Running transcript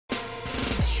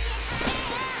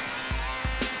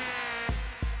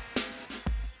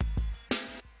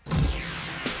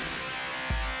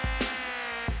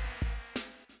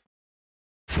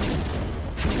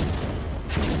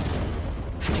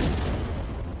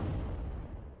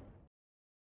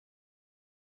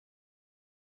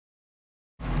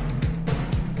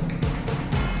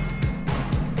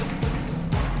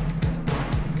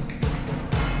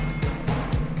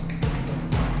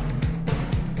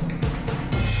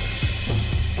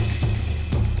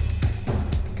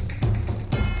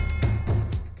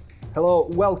Hello,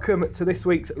 welcome to this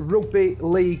week's Rugby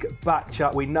League Back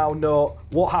Chat. We now know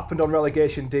what happened on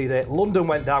relegation D-Day. London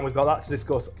went down, we've got that to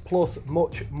discuss, plus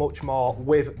much more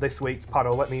with this week's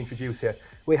panel. Let me introduce you.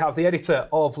 We have the editor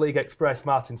of League Express,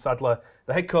 Martyn Sadler,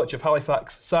 the head coach of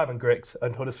Halifax, Simon Grix,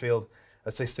 and Huddersfield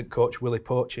assistant coach, Willie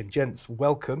Poching. Gents,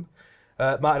 welcome.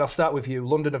 Martyn, I'll start with you.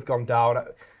 London have gone down.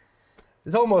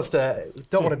 There's almost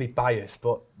don't want to be biased,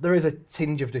 but there is a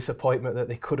tinge of disappointment that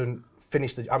they couldn't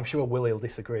finish the. I'm sure Willie will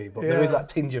disagree, but there is that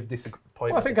tinge of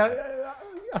disappointment. Well,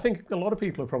 I think a lot of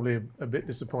people are probably a bit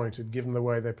disappointed given the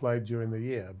way they played during the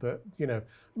year. But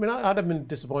I'd have been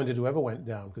disappointed whoever went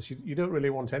down, because you don't really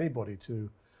want anybody to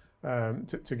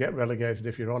get relegated,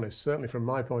 if you're honest. Certainly from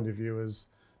my point of view as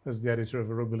the editor of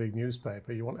a rugby league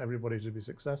newspaper, you want everybody to be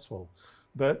successful.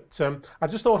 But I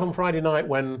just thought on Friday night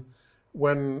when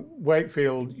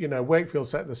Wakefield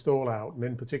set the stall out, and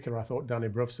in particular I thought Danny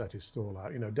Brough set his stall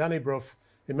out. Danny Brough,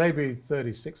 he may be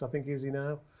 36, I think, is he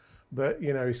now? But,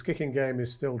 his kicking game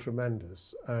is still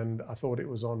tremendous, and I thought it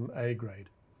was on A grade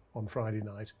on Friday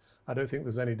night. I don't think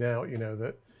there's any doubt,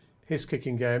 that his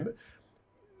kicking game,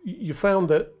 you found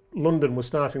that London was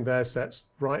starting their sets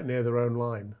right near their own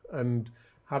line and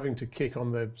having to kick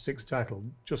on the sixth tackle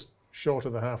just short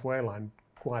of the halfway line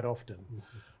quite often.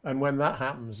 Mm-hmm. And when that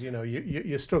happens,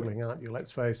 you're struggling, aren't you?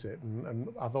 Let's face it. And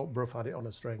I thought Brough had it on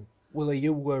a string. Willie,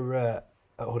 you were at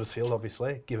Huddersfield,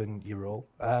 obviously, given your role.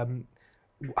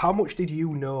 How much did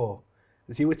you know?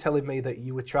 As you were telling me that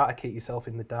you were trying to keep yourself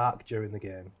in the dark during the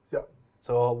game. Yeah.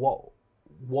 So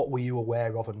what were you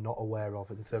aware of and not aware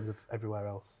of in terms of everywhere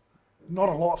else? Not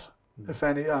a lot, if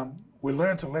any. We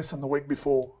learnt a lesson the week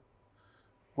before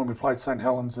when we played St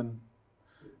Helens and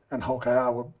Hull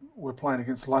KR. We're playing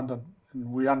against London. And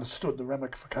we understood the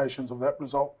ramifications of that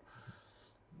result.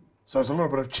 So there's a little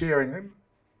bit of cheering,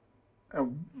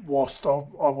 and whilst I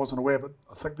wasn't aware, but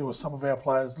I think there were some of our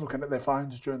players looking at their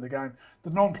phones during the game, the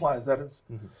non-players that is.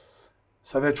 Mm-hmm.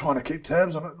 So they're trying to keep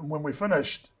tabs on it, and when we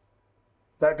finished,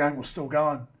 that game was still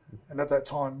going. Mm-hmm. And at that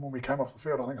time, when we came off the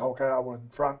field, I think Hull KR were in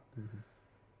front.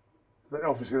 Mm-hmm.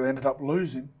 Obviously they ended up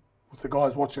losing with the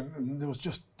guys watching, and there was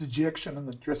just dejection in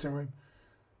the dressing room.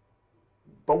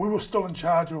 But we were still in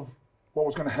charge of what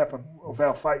was going to happen, of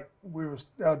our fate.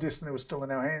 Our destiny was still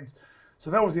in our hands. So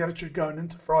that was the attitude going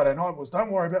into Friday night, was don't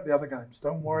worry about the other games.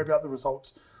 Don't worry about the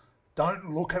results.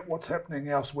 Don't look at what's happening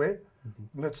elsewhere.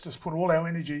 Mm-hmm. Let's just put all our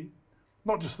energy,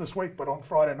 not just this week, but on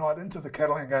Friday night into the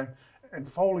Catalan game and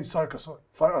solely focus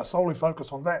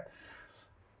on that.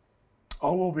 I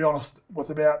will be honest, with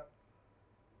about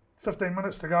 15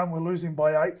 minutes to go and we're losing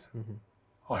by 8, mm-hmm.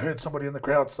 I heard somebody in the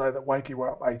crowd say that Wakey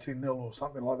were up 18-0 or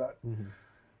something like that. Mm-hmm.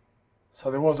 So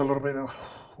there was a little bit of,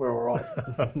 we're all right.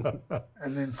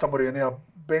 And then somebody on our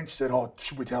bench said,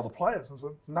 should we tell the players? I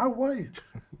said, no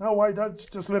way, don't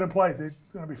just let them play. They're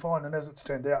going to be fine. And as it's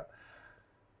turned out,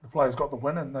 the players got the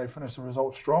win and they finished the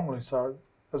result strongly. So,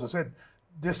 as I said,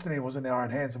 destiny was in our own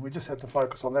hands and we just had to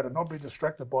focus on that and not be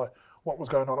distracted by what was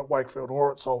going on at Wakefield or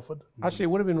at Salford. Actually, it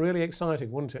would have been really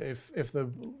exciting, wouldn't it, if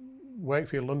the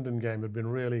Wakefield-London game had been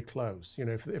really close,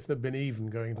 if they'd been even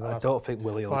going into the last 5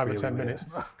 or 10 minutes.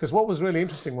 Because what was really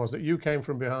interesting was that you came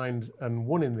from behind and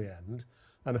won in the end,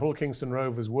 and Hull Kingston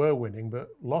Rovers were winning but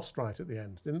lost right at the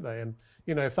end, didn't they? And,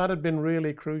 if that had been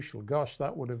really crucial, gosh,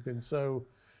 that would have been so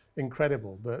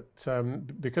incredible. But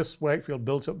because Wakefield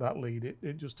built up that lead,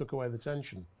 it just took away the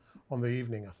tension on the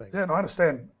evening, I think. Yeah, and I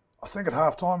understand. I think at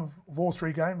half-time of all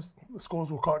 3 games, the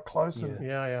scores were quite close.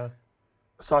 Yeah.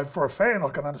 So for a fan, I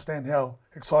can understand how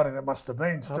exciting it must have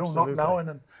been, still Absolutely. Not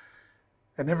knowing,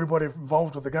 and everybody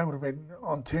involved with the game would have been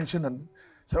on tension, and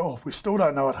so we still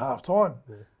don't know at half time.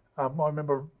 Yeah. I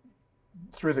remember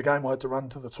through the game I had to run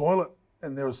to the toilet,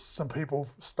 and there was some people,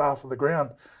 staff of the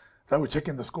ground, they were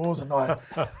checking the scores, and I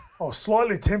was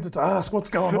slightly tempted to ask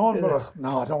what's going on, but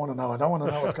no, I don't want to know. I don't want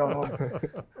to know what's going on.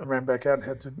 I ran back out and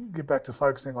had to get back to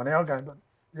focusing on our game, but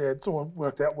yeah, it's all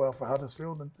worked out well for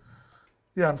Huddersfield. And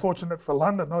yeah, unfortunate for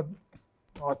London.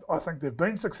 I think they've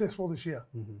been successful this year.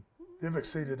 Mm-hmm. They've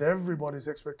exceeded everybody's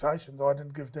expectations. I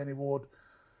didn't give Danny Ward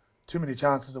too many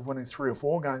chances of winning 3 or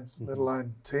 4 games, mm-hmm. let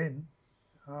alone 10.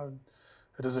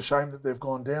 It is a shame that they've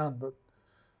gone down, but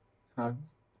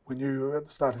we knew at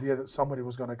the start of the year that somebody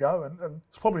was going to go, and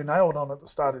it's probably nailed on at the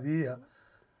start of the year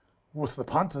with the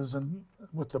punters and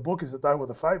with the bookies that they were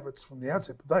the favourites from the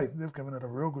outset. But they've given it a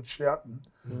real good shout, and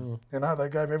they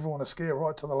gave everyone a scare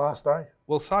right to the last day.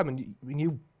 Well, Simon, when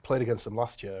you played against them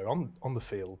last year on the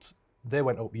field, they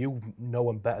went up. You know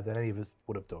them better than any of us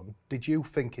would have done. Did you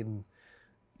think in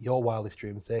your wildest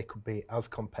dreams they could be as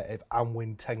competitive and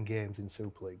win 10 games in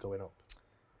Super League going up?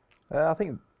 I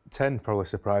think 10 probably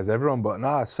surprised everyone, but no,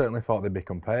 I certainly thought they'd be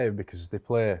competitive because they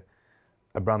play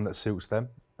a brand that suits them.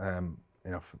 You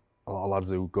know, a lot of lads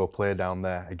who go play down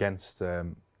there against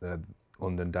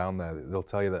London down there, they'll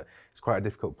tell you that it's quite a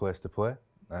difficult place to play.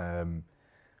 You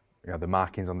know, the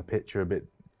markings on the pitch are a bit,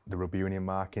 the rugby union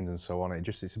markings and so on.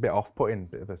 It's a bit off-putting,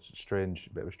 bit of a strange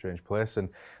place, and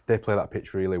they play that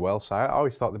pitch really well. So I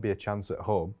always thought there'd be a chance at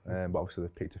home, but obviously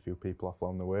they've picked a few people off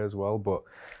along the way as well. But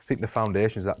I think the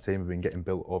foundations of that team have been getting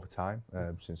built over time,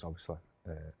 since obviously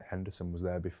Henderson was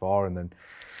there before, and then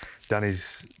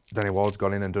Danny Ward's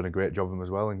gone in and done a great job of them as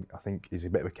well. And I think he's a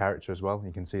bit of a character as well.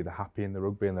 You can see they're happy in the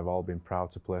rugby, and they've all been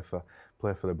proud to play for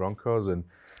the Broncos. And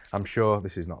I'm sure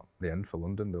this is not the end for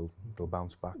London. They'll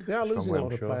bounce back. They are losing a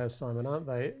lot of players, Simon, aren't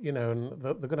they? You know, and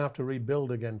they're going to have to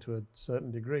rebuild again to a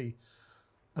certain degree.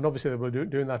 And obviously they were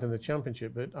doing that in the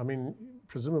Championship. But I mean,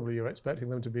 presumably you're expecting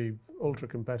them to be ultra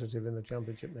competitive in the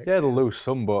Championship next year. Yeah, they'll lose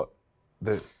some, but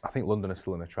I think London is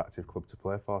still an attractive club to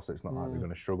play for, so it's not like they're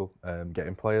going to struggle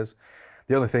getting players.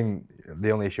 The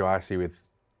only issue I see with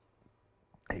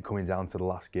it coming down to the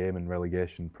last game and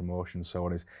relegation, promotion, so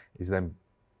on, is them,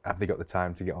 have they got the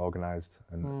time to get organised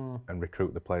and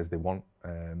recruit the players they want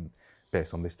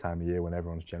based on this time of year when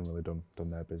everyone's generally done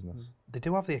their business. They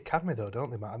do have the academy though,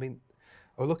 don't they, Matt? I mean,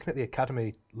 we're looking at the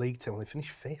academy league team. They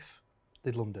finished 5th.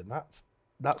 Did London?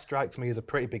 That strikes me as a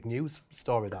pretty big news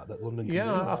story. That London. Can do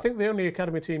that. I think the only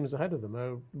academy teams ahead of them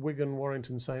are Wigan,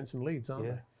 Warrington, Saints, and Leeds, aren't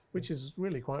they? Which is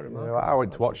really quite remarkable. I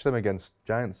went to watch them against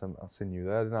Giants. I've seen you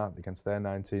there, didn't I? Against their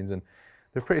 19s, and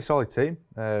they're a pretty solid team.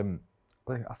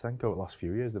 I think over the last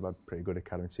few years they've had pretty good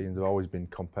academy teams. They've always been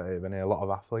competitive, and a lot of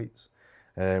athletes.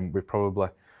 With probably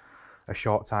a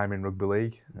short time in rugby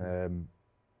league.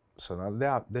 So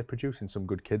now they're producing some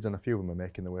good kids, and a few of them are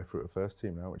making their way through the first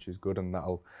team now, which is good, and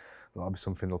that'll be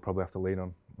something they'll probably have to lean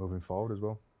on moving forward as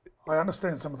well. I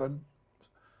understand some of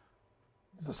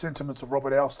the sentiments of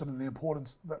Robert Elstone and the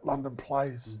importance that London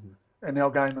plays in our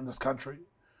game in this country.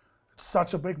 It's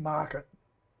such a big market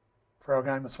for our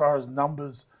game as far as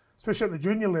numbers, especially at the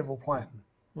junior level playing.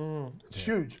 It's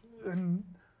huge, and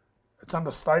it's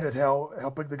understated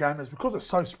how big the game is because it's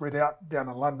so spread out down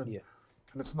in London,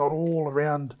 and it's not all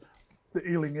around the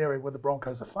Ealing area where the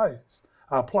Broncos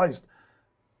are placed.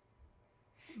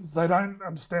 They don't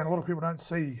understand. A lot of people don't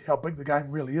see how big the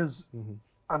game really is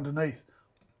underneath.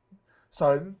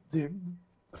 So the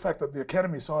fact that the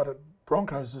academy side at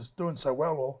Broncos is doing so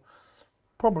well, or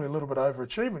probably a little bit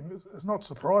overachieving, is not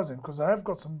surprising because they have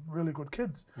got some really good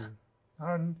kids.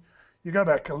 And you go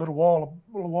back a little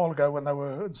while ago when they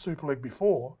were in Super League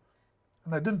before,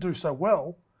 and they didn't do so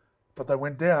well, but they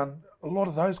went down. A lot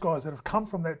of those guys that have come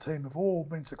from that team have all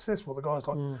been successful. The guys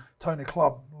like Tony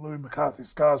Clubb, Louis McCarthy,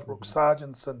 Scarsbrook,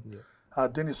 Sargents,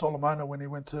 and Dennis Olomona when he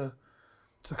went to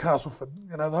Castleford.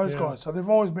 You know, those guys. So they've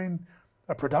always been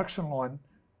a production line,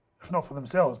 if not for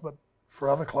themselves, but for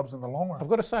other clubs in the long run. I've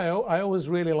got to say, I always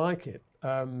really like it.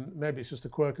 Maybe it's just a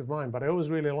quirk of mine, but I always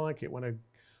really like it when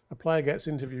a player gets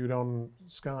interviewed on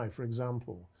Sky, for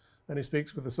example, and he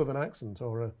speaks with a southern accent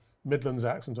or a Midlands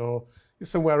accent or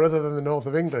somewhere other than the north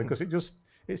of England, because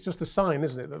it's just a sign,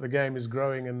 isn't it, that the game is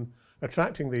growing and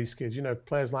attracting these kids. You know,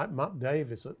 players like Matt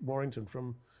Davis at Warrington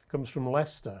comes from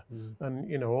Leicester, and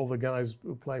you know all the guys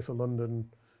who play for London.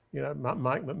 You know,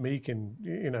 Mike McMeekin.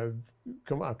 You know,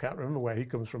 I can't remember where he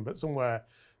comes from, but somewhere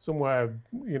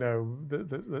you know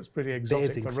that's pretty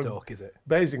exotic. Basingstoke, is it?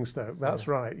 Basingstoke, that's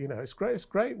right. You know, it's great. It's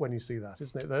great when you see that,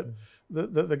 isn't it?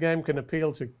 That the game can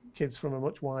appeal to kids from a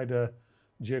much wider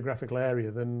geographical area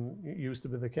than used to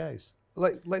be the case.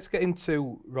 Let's get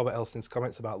into Robert Elstone's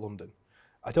comments about London.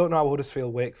 I don't know how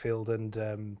Huddersfield, Wakefield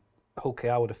and Hull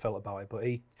KR would have felt about it, but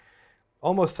he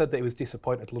almost said that he was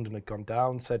disappointed London had gone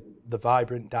down, said the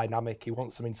vibrant, dynamic, he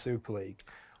wants them in Super League.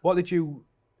 What did you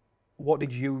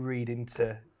read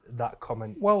into that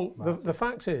comment? Well, the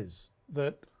fact is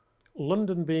that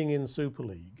London being in Super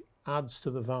League adds to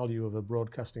the value of a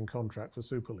broadcasting contract for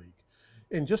Super League.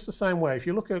 In just the same way, if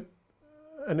you look at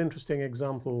an interesting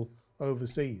example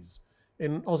overseas,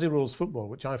 in Aussie Rules football,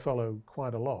 which I follow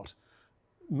quite a lot,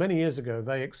 many years ago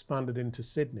they expanded into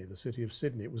Sydney, the city of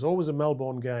Sydney. It was always a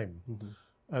Melbourne game,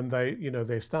 and they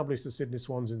established the Sydney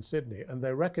Swans in Sydney, and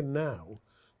they reckon now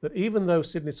that even though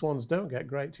Sydney Swans don't get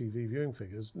great TV viewing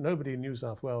figures, nobody in New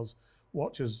South Wales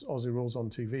watches Aussie Rules on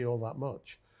TV all that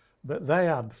much, but they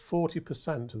add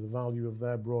 40% to the value of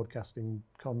their broadcasting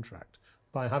contract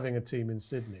by having a team in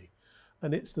Sydney.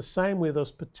 And it's the same with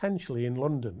us potentially in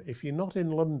London. If you're not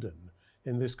in London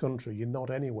in this country, you're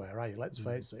not anywhere, are you? Let's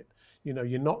face it. You know,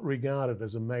 you're not regarded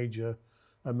as a major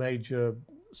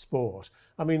sport.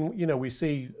 I mean, you know, we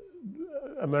see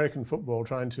American football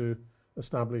trying to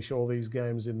establish all these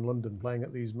games in London, playing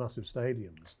at these massive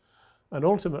stadiums. And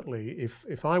ultimately,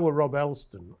 if I were Rob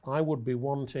Elstone, I would be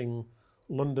wanting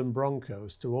London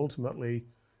Broncos to ultimately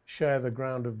share the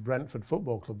ground of Brentford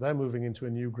Football Club. They're moving into a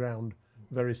new ground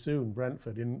very soon,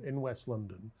 Brentford in West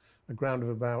London, a ground of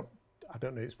about, I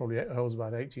don't know, it holds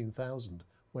about 18,000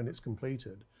 when it's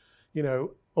completed. You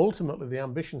know, ultimately the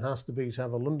ambition has to be to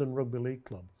have a London Rugby League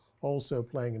club also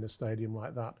playing in a stadium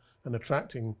like that and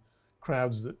attracting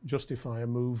crowds that justify a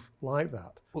move like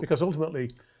that. Because ultimately,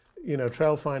 you know,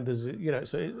 Trailfinders, you know,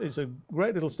 it's a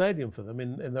great little stadium for them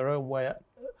in their own way,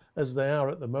 as they are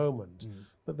at the moment.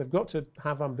 But they've got to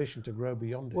have ambition to grow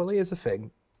beyond it. Well, here's the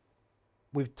thing.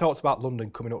 We've talked about London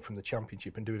coming up from the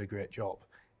Championship and doing a great job.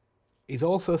 He's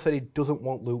also said he doesn't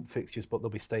want loop fixtures, but they'll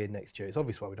be staying next year. It's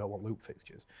obvious why we don't want loop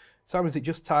fixtures. Simon, is it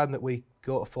just time that we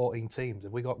go to 14 teams?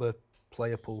 Have we got the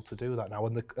player pool to do that now,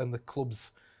 and the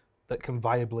clubs that can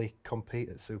viably compete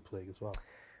at Super League as well?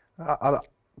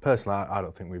 Personally, I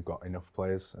don't think we've got enough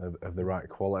players of the right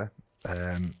quality.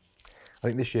 I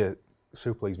think this year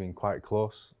Super League's been quite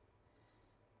close.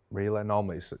 Really,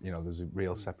 normally it's, you know, there's a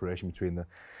real separation between the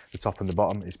top and the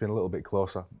bottom. It's been a little bit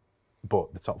closer,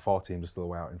 but the top 4 teams are still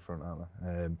way out in front, aren't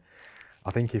they?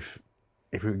 I think if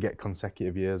we could get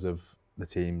consecutive years of the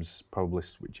teams probably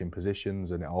switching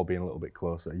positions and it all being a little bit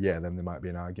closer, yeah, then there might be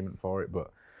an argument for it.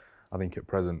 But I think at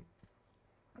present,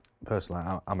 personally,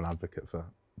 I'm an advocate for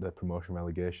the promotion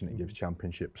relegation. It gives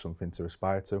Championship something to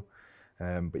aspire to.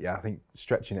 But yeah, I think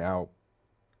stretching it out,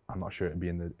 I'm not sure it'd be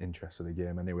in the interest of the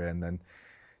game anyway. And then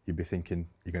you'd be thinking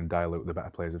you're going to dilute the better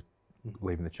players of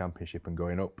leaving the Championship and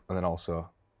going up, and then also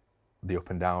the up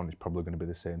and down is probably going to be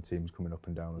the same teams coming up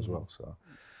and down as well. So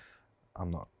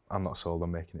I'm not sold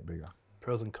on making it bigger.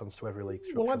 Pros and cons to every league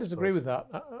structure. Well, I disagree with that,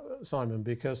 Simon,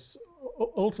 because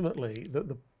ultimately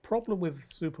the problem with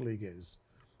Super League is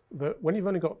that when you've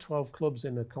only got 12 clubs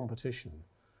in a competition,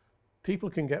 people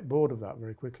can get bored of that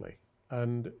very quickly.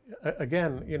 And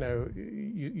again, you know,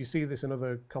 you see this in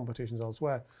other competitions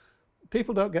elsewhere.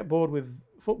 People don't get bored with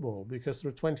football because there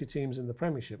are 20 teams in the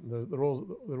Premiership. There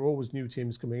are always new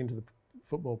teams coming into the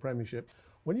Football Premiership.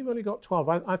 When you've only got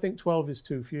 12, I think 12 is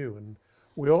too few, and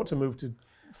we ought to move to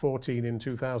 14 in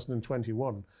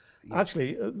 2021. Yeah.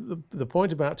 Actually, the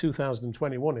point about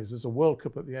 2021 is there's a World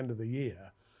Cup at the end of the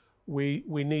year. We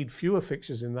need fewer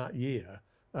fixtures in that year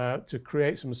to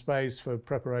create some space for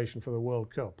preparation for the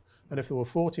World Cup. And if there were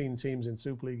 14 teams in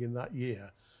Super League in that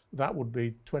year, that would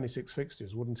be 26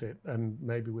 fixtures, wouldn't it? And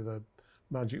maybe with a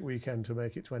magic weekend to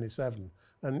make it 27.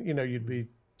 And, you know, you'd be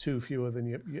 2 fewer than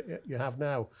you have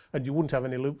now, and you wouldn't have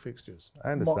any loop fixtures.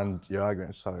 I understand your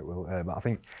argument, sorry, Will, but I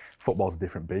think football's a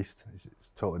different beast.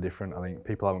 It's totally different. I think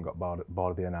people haven't got bored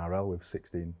of the NRL with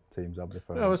 16 teams, have they?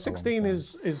 No, 16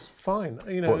 is fine.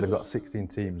 You know, but they've got 16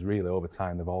 teams, really, over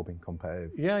time, they've all been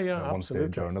competitive. Yeah, One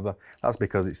absolutely. stage or another. That's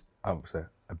because it's, obviously,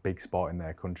 a big sport in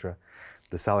their country.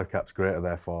 The salary cap's greater,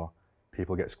 therefore,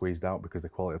 people get squeezed out because the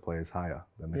quality of player is higher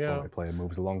than the quality player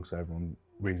moves along, so everyone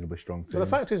reasonably strong team. But the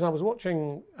fact is, I was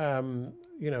watching,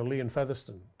 you know, Lee and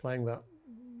Featherstone playing that,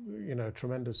 you know,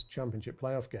 tremendous Championship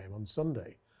playoff game on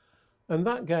Sunday, and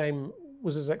that game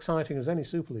was as exciting as any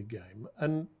Super League game.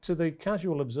 And to the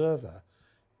casual observer,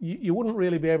 you wouldn't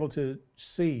really be able to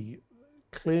see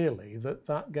clearly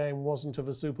that game wasn't of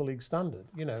a Super League standard,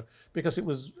 you know, because it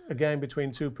was a game between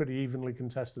 2 pretty evenly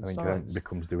contested sides. I think it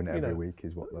becomes doing it every week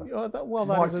is what that... Well,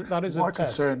 that is a my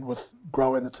test. concern with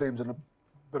growing the teams, and a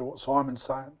bit of what Simon's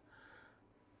saying,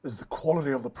 is the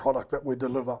quality of the product that we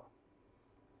deliver.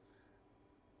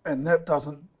 And that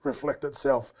doesn't reflect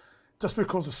itself. Just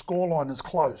because the scoreline is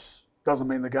close doesn't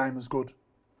mean the game is good.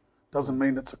 Doesn't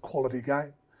mean it's a quality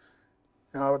game.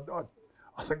 You know,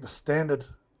 I think the standard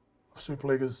of Super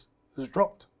League has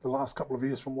dropped the last couple of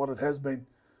years from what it has been,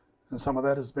 and some of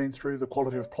that has been through the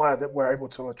quality of player that we're able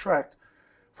to attract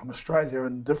from Australia,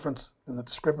 and the difference in the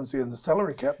discrepancy in the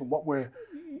salary cap and what we're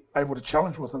able to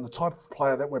challenge with and the type of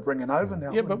player that we're bringing over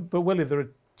now. Yeah, but Willie, there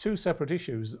are 2 separate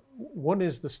issues. One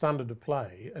is the standard of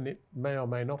play, and it may or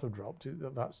may not have dropped.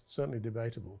 That's certainly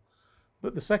debatable.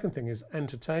 But the second thing is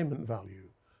entertainment value.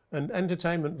 And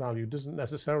entertainment value doesn't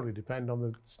necessarily depend on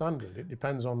the standard. It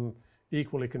depends on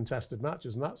equally contested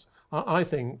matches. And that's, I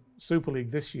think, Super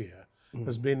League this year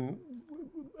has been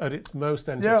at its most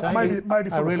entertaining. Yeah, maybe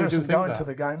for the person going to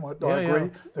the game, I agree,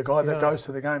 the guy that goes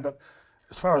to the game. But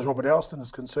as far as Robert Elstone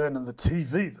is concerned, and the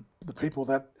TV, the people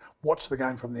that watch the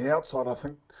game from the outside, I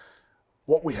think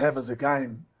what we have as a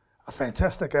game are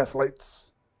fantastic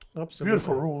athletes,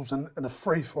 beautiful rules, and a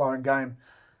free-flowing game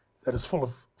that is full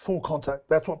of full contact.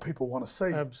 That's what people want to see.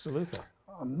 Absolutely.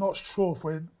 I'm not sure if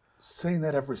we're seeing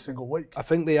that every single week. I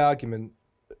think the argument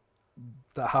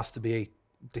that has to be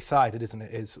decided, isn't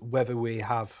it, is whether we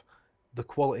have the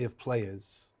quality of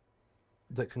players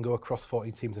that can go across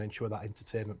 14 teams and ensure that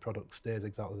entertainment product stays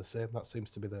exactly the same. That seems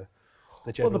to be the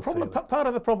general part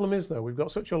of the problem is, though, we've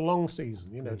got such a long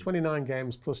season, 29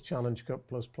 games plus Challenge Cup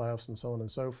plus playoffs and so on and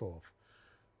so forth.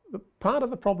 Part of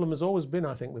the problem has always been,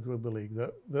 I think, with Rugby League,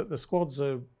 that the squads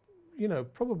are,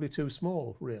 probably too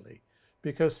small, really,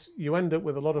 because you end up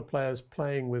with a lot of players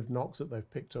playing with knocks that they've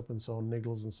picked up and so on,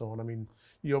 niggles and so on. I mean,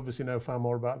 you obviously know far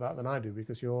more about that than I do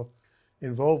because you're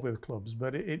involved with clubs,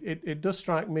 but it does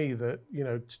strike me that,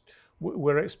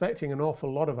 we're expecting an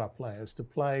awful lot of our players to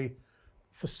play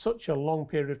for such a long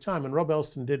period of time. And Rob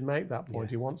Elstone did make that point.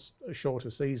 He wants a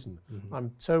shorter season.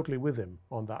 I'm totally with him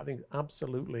on that. I think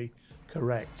absolutely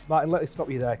correct. Martyn, let us stop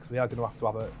you there because we are going to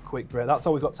have a quick break. That's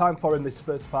all we've got time for in this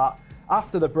first part.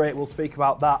 After the break, we'll speak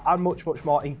about that and much, much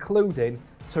more, including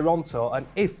Toronto and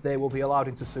if they will be allowed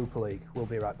into Super League. We'll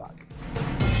be right back.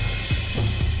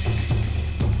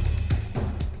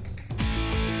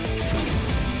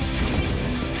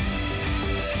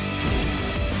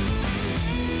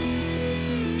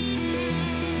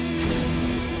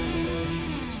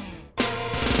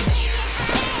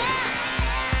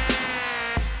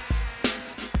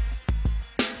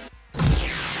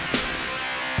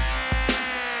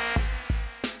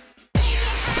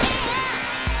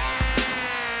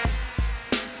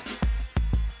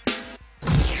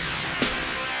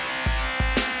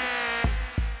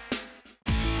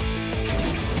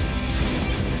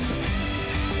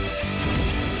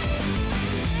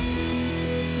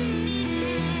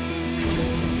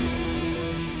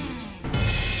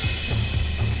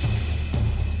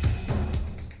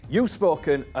 You've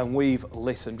spoken and we've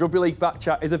listened. Rugby League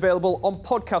Backchat is available on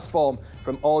podcast form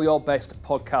from all your best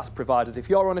podcast providers. If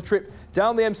you're on a trip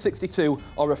down the M62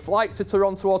 or a flight to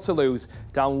Toronto or Toulouse,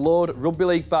 download Rugby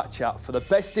League Backchat for the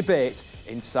best debate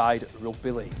inside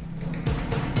Rugby League.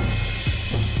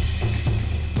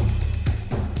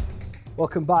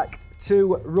 Welcome back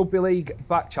to Rugby League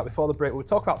Backchat. Before the break, we were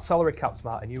talking about salary caps,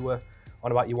 Martyn. You were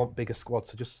on about you want bigger squads,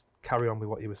 so just carry on with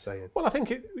what you were saying. Well, I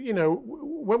think,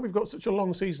 when we've got such a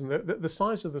long season, the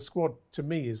size of the squad, to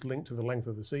me, is linked to the length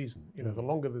of the season. The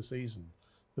longer the season,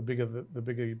 the bigger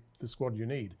the squad you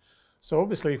need. So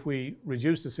obviously, if we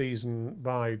reduce the season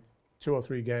by 2 or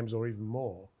 3 games or even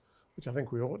more, which I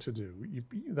think we ought to do,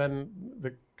 then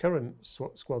the current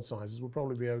squad sizes will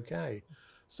probably be okay.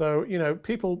 So,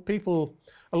 people,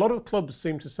 a lot of clubs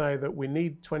seem to say that we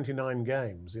need 29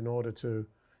 games in order to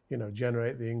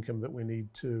generate the income that we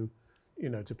need to,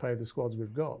 to pay the squads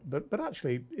we've got. But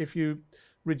actually, if you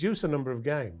reduce the number of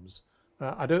games,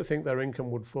 I don't think their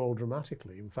income would fall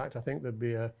dramatically. In fact, I think there'd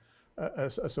be a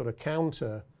sort of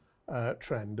counter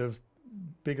trend of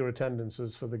bigger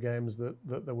attendances for the games that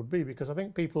there would be, because I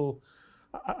think people,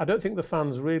 I don't think the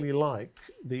fans really like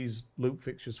these loop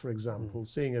fixtures, for example,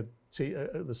 seeing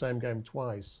the same game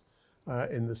twice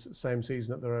in the same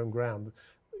season at their own ground.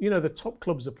 The top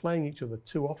clubs are playing each other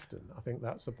too often. I think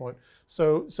that's the point.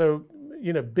 So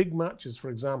big matches, for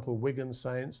example, Wigan,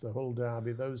 Saints, the Hull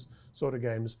Derby, those sort of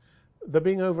games, they're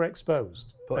being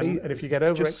overexposed. And if you get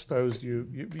overexposed,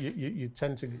 you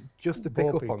tend to just to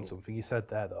pick up on something you said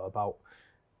there, though, about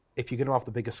if you're going to have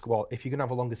the bigger squad, if you're going to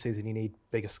have a longer season, you need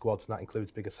bigger squads, and that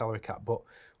includes bigger salary cap. But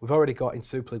we've already got in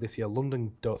Super League this year, London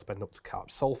don't spend up to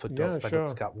cap, Salford don't spend up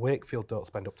to cap, Wakefield don't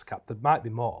spend up to cap. There might be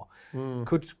more.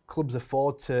 Could clubs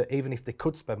afford to, even if they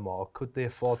could spend more, could they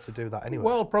afford to do that anyway?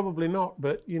 Well, probably not.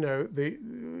 But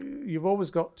you've always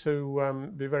got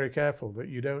to be very careful that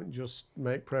you don't just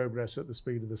make progress at the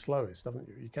speed of the slowest, haven't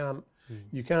you?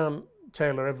 You can't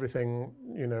tailor everything,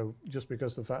 just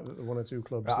because of the fact that there are 1 or 2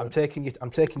 clubs. Right, I'm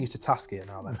taking you to task here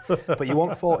now then. But you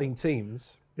want 14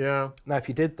 teams. Yeah. Now, if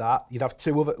you did that, you'd have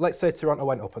 2 other. Let's say Toronto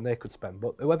went up and they could spend,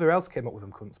 but whoever else came up with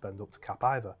them couldn't spend up to cap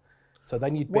either. So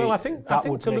then you'd be. Well, I think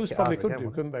Toulouse probably could do,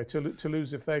 couldn't they?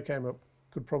 Toulouse, if they came up,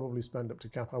 could probably spend up to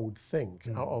cap, I would think.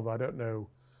 Although I don't know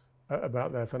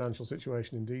about their financial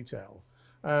situation in detail.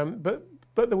 But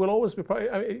there will always be.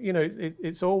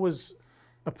 It's always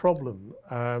a problem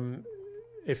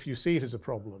if you see it as a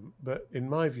problem. But in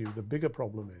my view, the bigger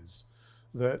problem is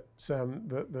that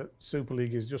that Super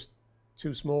League is just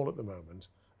too small at the moment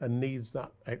and needs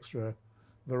that extra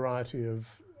variety of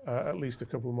at least a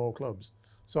couple more clubs.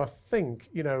 So I think,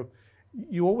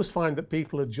 you always find that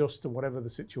people adjust to whatever the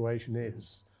situation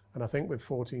is. And I think with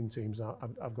 14 teams,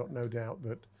 I've got no doubt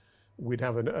that we'd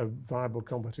have a viable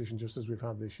competition just as we've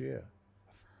had this year.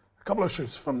 A couple of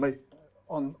issues from me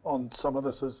on some of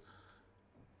this is,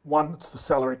 one, it's the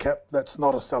salary cap. That's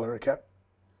not a salary cap.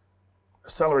 A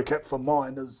salary cap for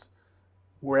mine is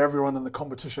where everyone in the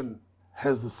competition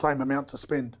has the same amount to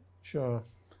spend. Sure.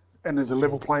 And there's a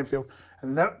level playing field.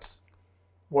 And that's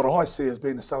what I see as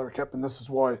being a salary cap, and this is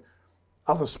why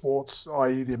other sports,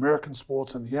 i.e. the American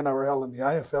sports and the NRL and the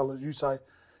AFL, as you say,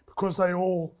 because they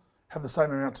all have the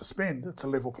same amount to spend, it's a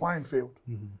level playing field.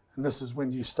 Mm-hmm. And this is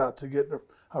when you start to get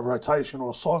a rotation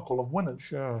or a cycle of winners.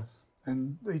 Sure.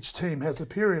 And each team has a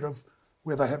period of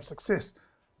where they have success.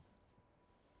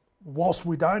 Whilst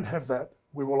we don't have that,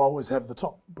 we will always have the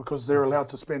top because they're allowed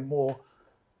to spend more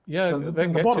than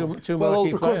the bottom. Two more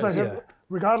key because players, they have,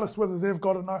 regardless whether they've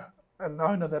got an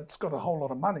owner that's got a whole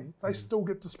lot of money, they still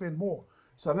get to spend more.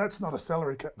 So that's not a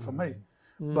salary cap for me.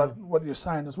 But what you're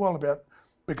saying as well about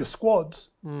bigger squads,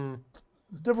 the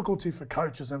difficulty for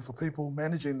coaches and for people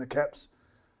managing the caps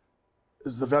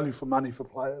is the value for money for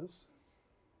players.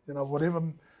 You know,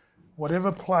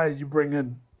 whatever player you bring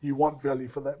in, you want value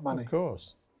for that money. Of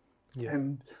course. Yeah.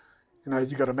 And, you know,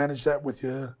 you've got to manage that with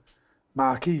your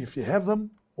marquee if you have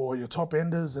them, or your top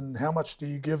enders, and how much do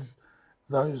you give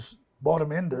those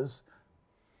bottom enders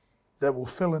that will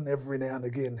fill in every now and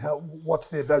again? What's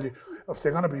their value? If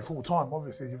they're going to be full time,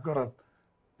 obviously you've got to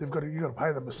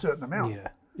pay them a certain amount.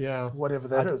 Yeah. Whatever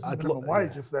that is, minimum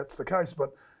wage if that's the case.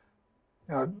 But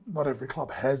you know, not every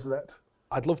club has that.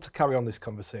 I'd love to carry on this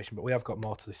conversation, but we have got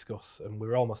more to discuss, and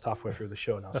we're almost halfway through the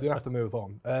show now, so we're going to have to move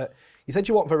on. You said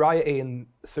you want variety in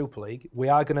Super League. We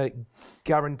are going to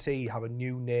guarantee have a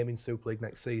new name in Super League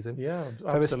next season. Yeah,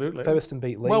 absolutely. Featherstone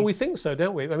beat Leeds. Well, we think so,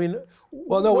 don't we? I mean,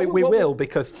 well, no, we will,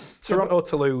 because Toronto,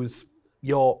 Toulouse,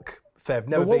 York, Fev,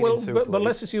 never been in Super League. But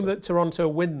let's assume that Toronto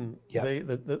win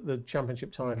the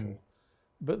championship title.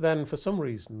 But then, for some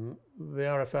reason, the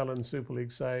RFL and Super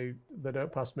League say they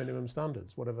don't pass minimum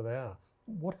standards, whatever they are.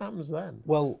 What happens then?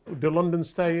 Well, do London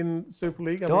stay in Super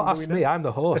League? Don't ask me, I'm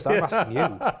the host, I'm asking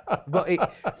you.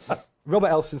 But Robert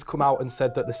Elstone's come out and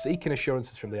said that they're seeking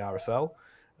assurances from the RFL.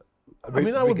 I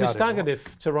mean, I would be staggered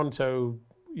if Toronto,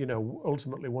 you know,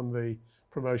 ultimately won the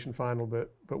promotion final but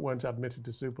weren't admitted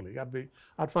to Super League.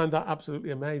 I'd find that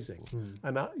absolutely amazing.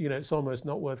 And you know, it's almost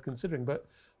not worth considering. But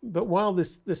while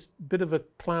this bit of a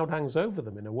cloud hangs over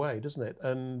them in a way, doesn't it?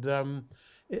 And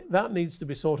that needs to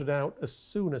be sorted out as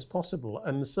soon as possible,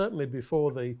 and certainly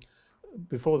before the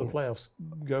playoffs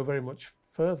go very much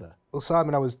further. Well,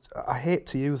 Simon, I hate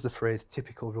to use the phrase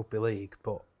typical rugby league,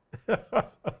 but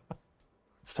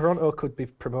Toronto could be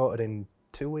promoted in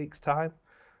 2 weeks' time,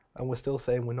 and we're still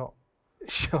saying we're not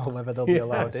sure whether they'll be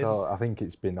allowed in. So I think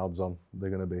it's been odds on they're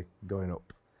going to be going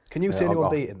up. Can you see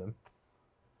anyone beating them?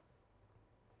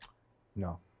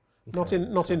 No. Okay.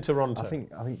 Not in Toronto. I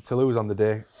think Toulouse on the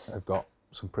day have got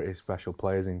some pretty special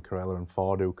players in Corella and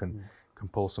Ford who can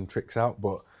pull some tricks out.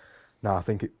 But no, I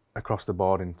think across the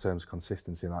board in terms of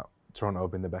consistency, that Toronto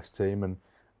have been the best team, and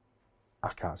I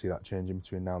can't see that changing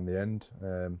between now and the end.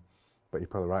 But you're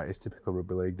probably right, it's typical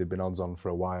rugby league. They've been odds on for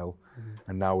a while,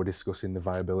 and now we're discussing the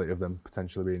viability of them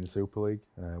potentially being in the Super League,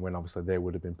 when obviously they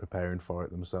would have been preparing for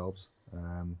it themselves.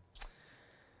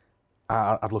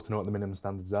 I'd love to know what the minimum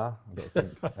standards are.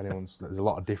 I don't think there's a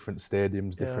lot of different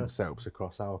stadiums, different setups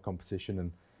across our competition,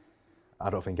 and I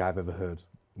don't think I've ever heard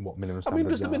what minimum standards are. I mean,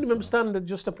 does the minimum standard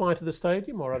just apply to the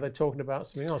stadium, or are they talking about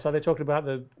something else? Are they talking about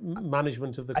the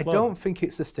management of the club? I don't think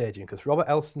it's the stadium, because Robert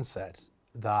Elstone said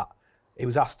that he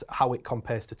was asked how it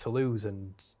compares to Toulouse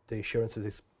and the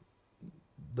assurances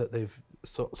that they've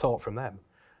sought from them.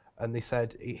 And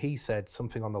he said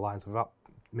something on the lines of that,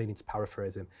 meaning to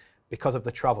paraphrase him, because of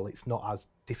the travel, it's not as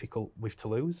difficult with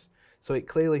Toulouse. So it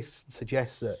clearly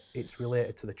suggests that it's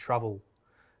related to the travel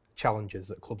challenges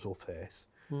that clubs will face.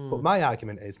 But my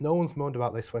argument is, no one's moaned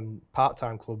about this when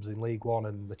part-time clubs in League One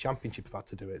and the Championship have had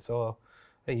to do it. So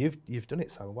hey, you've done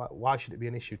it, Simon. Why should it be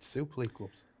an issue to Super League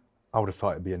clubs? I would have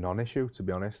thought it'd be a non-issue, to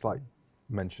be honest. Like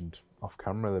mentioned off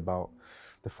camera about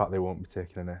the fact they won't be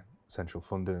taking any central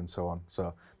funding and so on.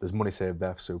 So there's money saved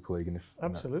there for Super League, and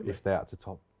if they had to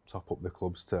top up the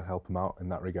clubs to help them out in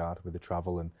that regard with the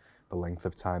travel and the length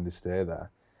of time they stay there,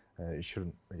 it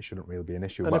shouldn't really be an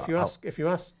issue. And if you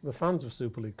ask the fans of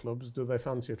Super League clubs, do they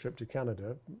fancy a trip to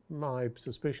Canada? My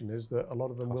suspicion is that a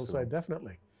lot of them will say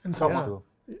definitely. In summer.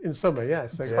 Yeah. In summer,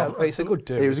 yes. Exactly. It's a good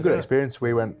do. It was a good experience.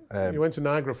 We went. You went to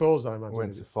Niagara Falls, I imagine. We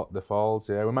went to the Falls.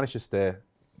 Yeah, we managed to stay.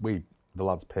 The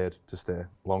lads paid to stay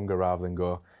longer rather than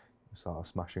go sort of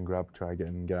smash and grab, try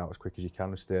and get out as quick as you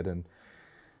can. We stayed, and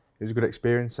it was a good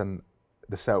experience, and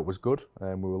the setup was good,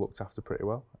 and we were looked after pretty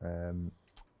well.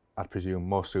 I'd presume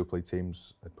most Super League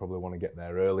teams would probably want to get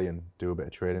there early and do a bit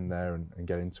of training there and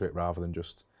get into it rather than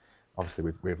just, obviously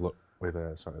with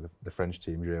the French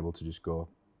teams, you're able to just go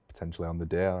potentially on the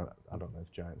day. I don't know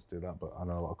if Giants do that, but I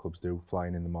know a lot of clubs do, fly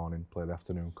in the morning, play the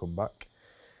afternoon, come back.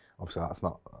 Obviously that's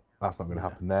not going to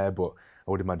happen there, but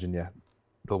I would imagine,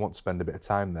 they'll want to spend a bit of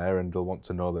time there, and they'll want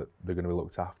to know that they're going to be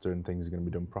looked after and things are going to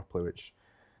be done properly, which,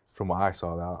 from what I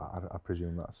saw there, I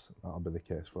presume that'll be the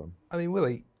case for them. I mean,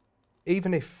 Willie,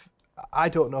 even if, I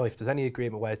don't know if there's any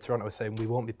agreement where Toronto is saying we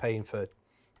won't be paying for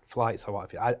flights or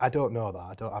whatever. I don't know that,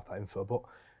 I don't have that info, but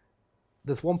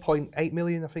there's 1.8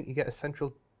 million, I think you get as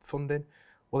central funding.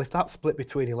 Well, if that's split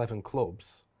between 11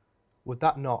 clubs, would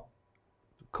that not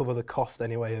cover the cost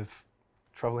anyway of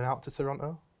travelling out to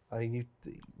Toronto? I mean,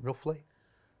 roughly?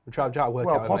 I'm trying to work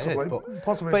out possibly, in my head,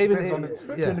 possibly it depends on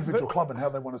the individual club and how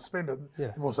they want to spend it.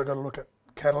 Yeah. You've also got to look at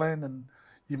Catalan, and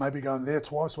you may be going there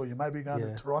twice, or you may be going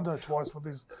to Toronto twice with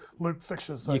these loop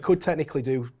fixtures. So you could technically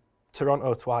do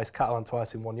Toronto twice, Catalan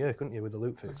twice in 1 year, couldn't you, with the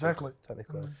loop fixtures? Exactly.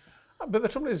 Technically. But the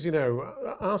trouble is, you know,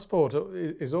 our sport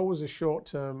is always a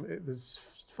short-term, there's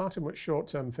far too much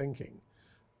short-term thinking.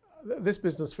 This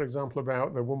business, for example,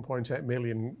 about the 1.8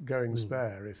 million going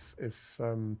spare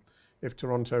if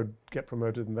Toronto get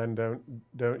promoted and then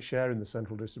don't share in the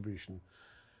central distribution.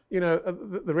 You know,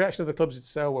 the reaction of the clubs is to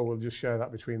say, oh, well, we'll just share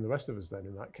that between the rest of us then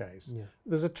in that case. Yeah.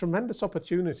 There's a tremendous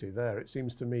opportunity there, it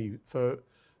seems to me, for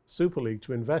Super League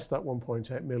to invest that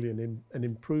 1.8 million in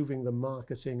improving the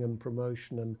marketing and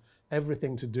promotion and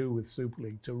everything to do with Super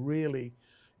League, to really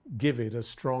give it a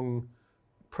strong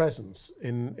presence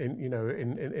in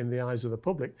the eyes of the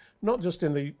public, not just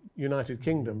in the United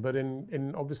Kingdom, but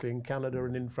in obviously in Canada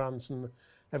and in France and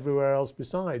everywhere else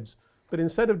besides. But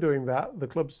instead of doing that, the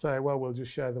clubs say, well, we'll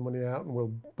just share the money out and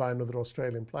we'll buy another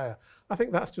Australian player. I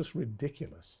think that's just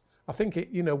ridiculous. I think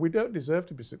we don't deserve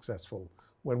to be successful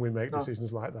when we make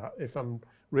decisions like that, if I'm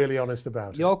really honest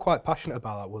about it. You're quite passionate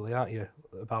about that, Willie, aren't you?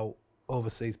 About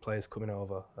overseas players coming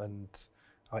over, and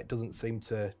it doesn't seem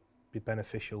to be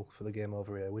beneficial for the game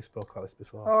over here. We've spoken about this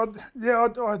before.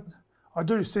 I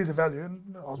do see the value,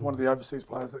 and I was one of the overseas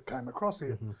players that came across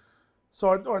here. So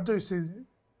I do see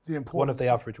the importance. One of the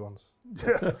average ones.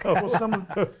 Yeah, well, some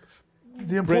of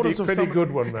the importance of pretty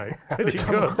good one, mate. Pretty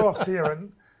come across here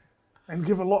and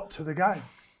give a lot to the game.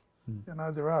 You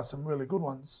know, there are some really good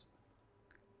ones,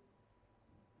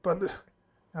 but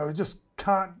we just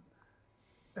can't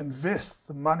invest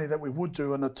the money that we would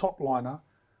do in a top liner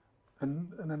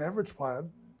and an average player.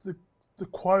 The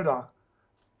quota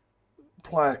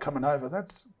player coming over,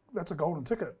 that's a golden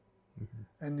ticket,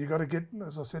 and you got to get,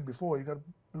 as I said before, you got to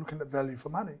be looking at value for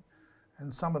money,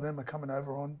 and some of them are coming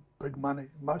over on big money.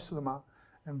 Most of them are,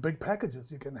 and big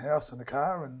packages. You get a house and a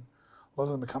car, and a lot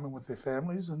of them are coming with their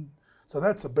families, and so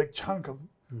that's a big chunk of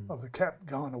the cap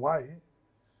going away.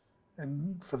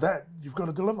 And for that, you've got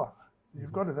to deliver.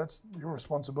 You've got to. That's your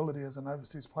responsibility as an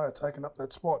overseas player taking up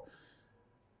that spot.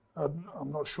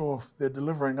 I'm not sure if they're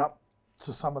delivering up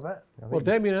to some of that. Well,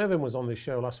 Damien Irvin was on this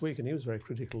show last week, and he was very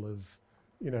critical of,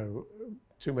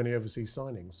 too many overseas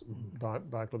signings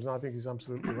by clubs. And I think he's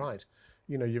absolutely right.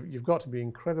 You've got to be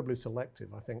incredibly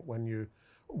selective. I think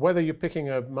whether you're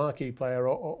picking a marquee player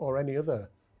or any other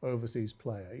overseas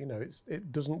player,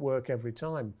 it doesn't work every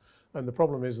time. And the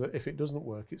problem is that if it doesn't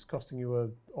work, it's costing you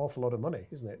an awful lot of money,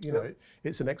 isn't it?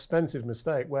 It's an expensive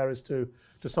mistake. Whereas to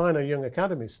sign a young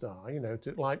academy star,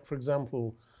 like, for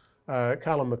example,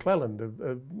 Callum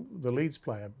McClelland, the Leeds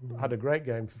player, had a great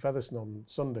game for Featherstone on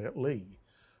Sunday at Lee.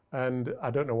 And I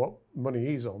don't know what money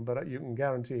he's on, but you can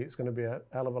guarantee it's going to be a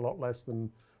hell of a lot less than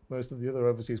most of the other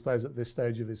overseas players at this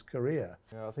stage of his career.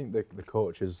 Yeah, I think the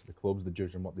coaches, the clubs, they're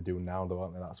judging what they do now, though,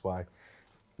 aren't they? That's why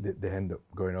they end up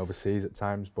going overseas at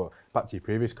times. But back to your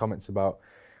previous comments about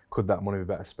could that money be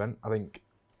better spent? I think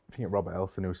Robert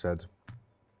Elstone, who said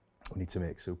we need to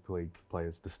make Super League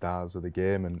players the stars of the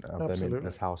game and have them in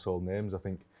as household names. I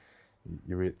think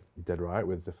you're dead right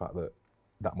with the fact that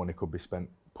that money could be spent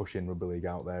pushing rugby league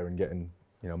out there and getting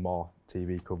more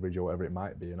TV coverage or whatever it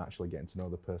might be, and actually getting to know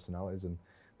the personalities. And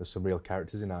there's some real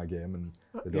characters in our game, and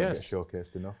they don't get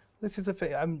showcased enough. This is the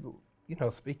thing. I'm,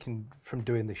 speaking from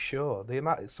doing this show,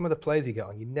 some of the players you get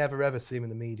on, you never ever see them in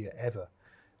the media ever,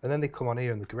 and then they come on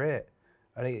here and they're great,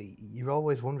 and you're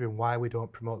always wondering why we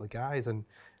don't promote the guys. And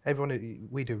everyone,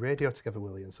 we do radio together,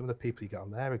 Willie, and some of the people you get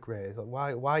on there are great. It's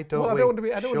like, why don't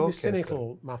we? I don't want to be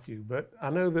cynical, Matthew, but I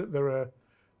know that there are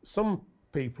some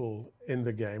people in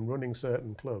the game running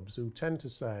certain clubs who tend to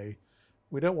say,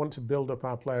 we don't want to build up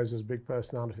our players as big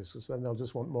personalities, because then they'll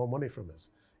just want more money from us.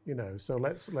 So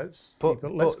let's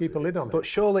keep a lid on it. But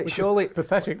surely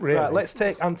pathetic, really. Right, let's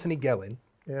take Anthony Gelling.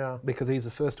 Yeah. Because he's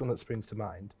the first one that springs to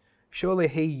mind. Surely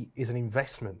he is an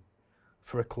investment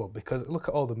for a club, because look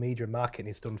at all the media and marketing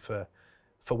he's done for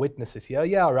witnesses.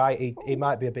 Yeah, all right. He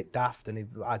might be a bit daft, and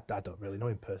I don't really know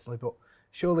him personally, but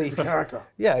surely he's a character.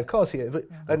 Yeah, of course he is.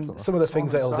 And some of the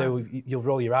things that he'll do, you'll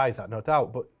roll your eyes at, no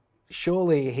doubt. But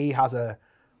surely he has a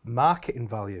marketing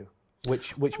value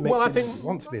which makes Well,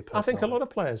 want to be a personality. I think a lot of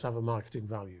players have a marketing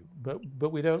value,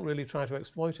 but we don't really try to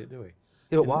exploit it, do we?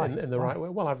 Yeah, but why? In the right way.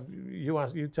 Well,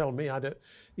 you tell me. I don't.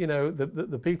 You know,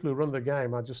 the people who run the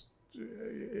game are just.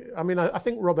 I mean, I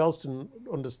think Rob Elstone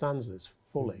understands this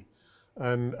fully,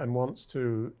 and wants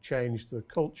to change the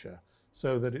culture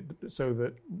so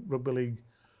that rugby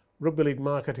league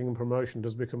marketing and promotion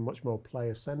does become much more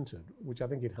player centred, which I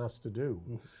think it has to do.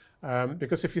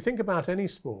 Because if you think about any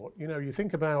sport, you know, you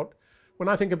think about. When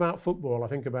I think about football, I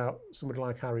think about somebody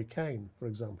like Harry Kane, for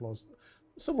example, or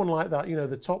someone like that. You know,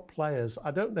 the top players. I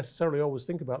don't necessarily always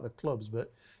think about the clubs,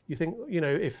 but you think, you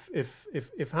know,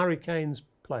 if Harry Kane's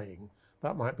playing,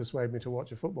 that might persuade me to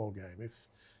watch a football game.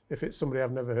 If it's somebody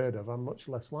I've never heard of, I'm much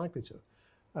less likely to.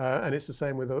 And it's the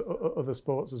same with other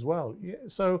sports as well.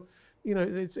 So, you know,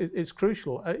 it's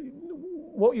crucial.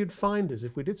 What you'd find is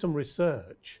if we did some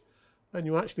research, and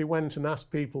you actually went and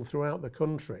asked people throughout the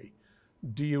country,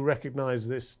 do you recognise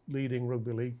this leading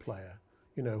rugby league player?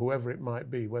 You know, whoever it might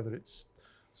be, whether it's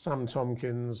Sam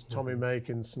Tompkins, Tommy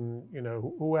Makinson, you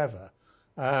know, whoever.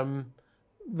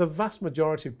 The vast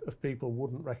majority of people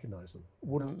wouldn't recognise them,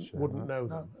 wouldn't know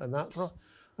them, and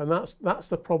that's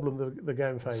the problem the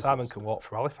game faces. Simon can walk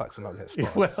through Halifax and not get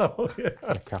spotted. Well, yeah.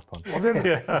 A cap on. Well,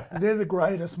 they're the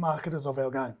greatest marketers of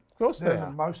our game. Of course They're they the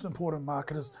are. most important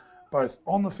marketers, both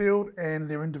on the field and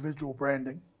their individual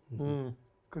branding.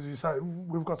 Because you say,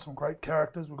 we've got some great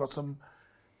characters, we've got some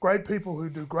great people who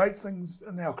do great things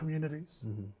in our communities.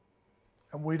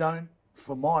 And we don't,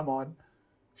 for my mind,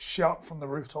 shout from the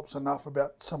rooftops enough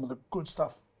about some of the good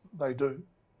stuff they do.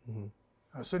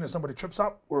 As soon as somebody trips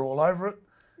up, we're all over it.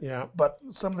 Yeah. But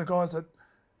some of the guys that,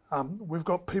 we've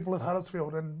got people at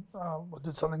Huddersfield, and I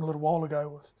did something a little while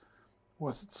ago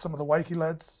with some of the Wakey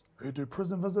lads who do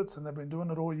prison visits, and they've been doing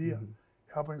it all year,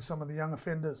 helping some of the young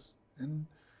offenders. And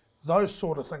those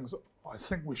sort of things, I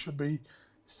think we should be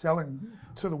selling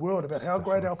to the world about how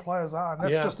great our players are. And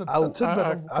that's just a tidbit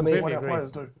of what our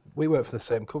players do. We work for the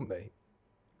same company.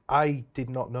 I did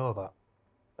not know that.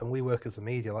 And we work as a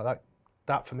media like that.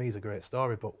 That for me is a great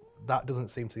story, but that doesn't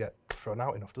seem to get thrown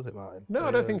out enough, does it, Martyn? No,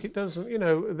 I don't think it does. You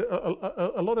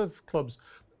know, a lot of clubs.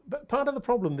 But part of the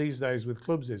problem these days with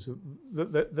clubs is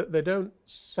that they don't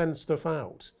send stuff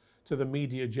out to the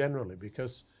media generally,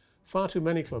 because far too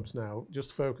many clubs now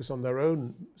just focus on their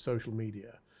own social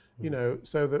media. You know,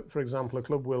 so that, for example, a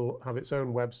club will have its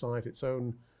own website, its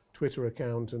own Twitter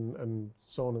account, and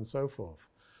so on and so forth.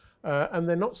 And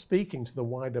they're not speaking to the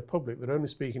wider public, they're only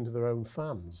speaking to their own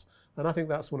fans. And I think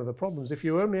that's one of the problems. If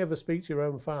you only ever speak to your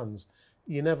own fans,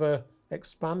 you never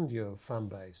expand your fan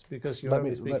base, because you're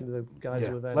only speaking to the guys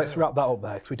who are there. Let's now. wrap that up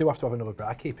there, because we do have to have another break.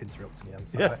 I keep interrupting you. I'm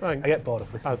sorry. Yeah, thanks. I get bored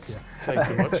of listening That's to you. take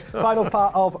too much. Final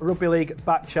part of Rugby League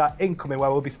Back Chat incoming, where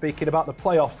we'll be speaking about the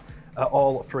playoffs at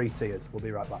all three tiers. We'll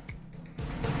be right back.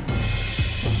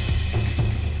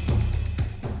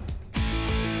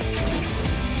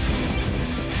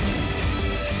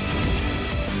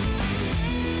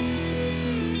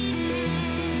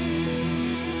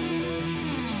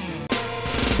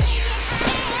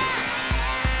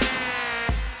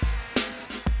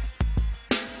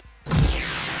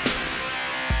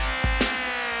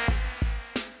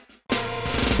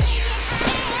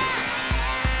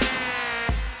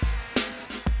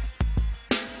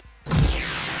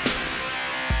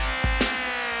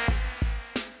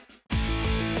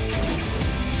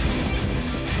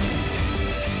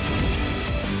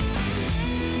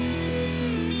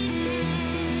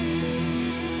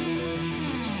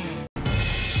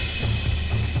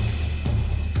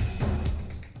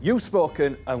 You've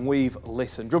spoken and we've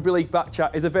listened. Rugby League Back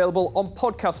Chat is available on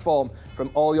podcast form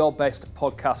from all your best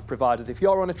podcast providers. If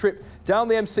you're on a trip down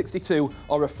the M62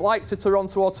 or a flight to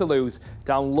Toronto or Toulouse,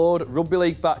 download Rugby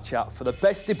League Back Chat for the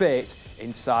best debate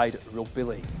inside rugby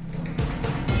league.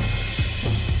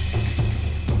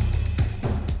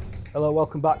 Hello,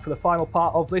 welcome back for the final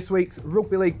part of this week's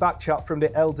Rugby League Back Chat from the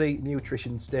LD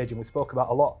Nutrition Stadium. We spoke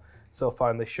about a lot so far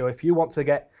in this show. If you want to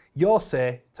get your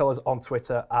say, tell us on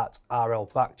Twitter at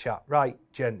RLBackChat. Right,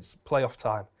 gents, playoff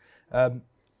time.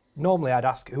 Normally I'd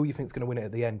ask who you think's going to win it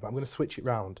at the end, but I'm going to switch it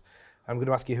round. I'm going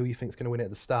to ask you who you think's going to win it at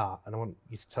the start, and I want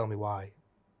you to tell me why.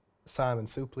 Simon,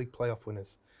 Super League playoff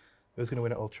winners. Who's going to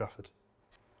win at Old Trafford?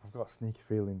 I've got a sneaky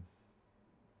feeling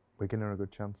Wigan are a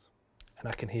good chance. And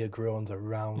I can hear groans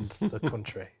around the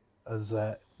country as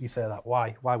you say that.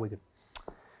 Why? Why Wigan?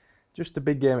 Just a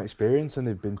big game experience, and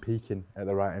they've been peaking at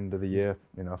the right end of the year,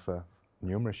 you know, for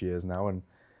numerous years now, and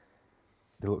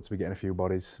they look to be getting a few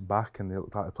bodies back, and they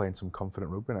look like they're playing some confident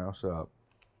rugby now. So,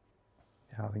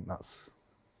 yeah, I think that's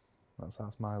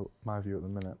my view at the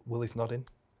minute. Willie's nodding.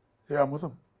 Yeah, I'm with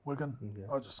them. Wigan. Yeah.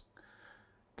 I just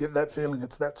get that feeling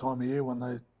it's that time of year when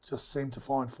they just seem to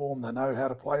find form. They know how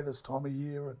to play this time of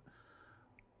year and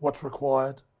what's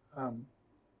required.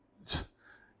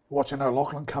 Watching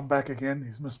O'Loughlin come back again,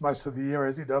 he's missed most of the year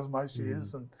as he does most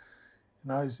years, and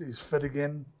he's fit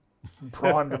again, and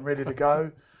primed and ready to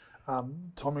go.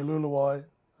 Tommy Luluai,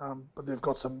 but they've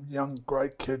got some young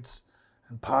great kids,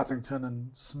 and Partington and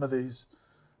Smithies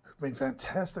who've been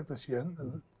fantastic this year.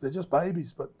 And they're just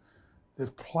babies, but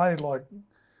they've played like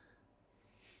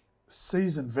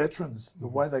seasoned veterans. The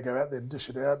way they go out there and dish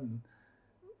it out and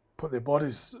put their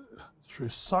bodies through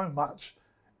so much,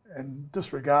 and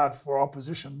disregard for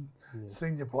opposition,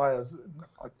 senior players.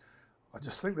 I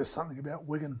just think there's something about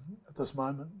Wigan at this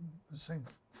moment. They seem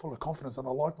full of confidence, and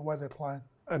I like the way they're playing.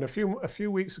 And a few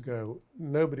weeks ago,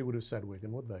 nobody would have said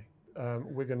Wigan, would they?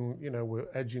 Wigan, were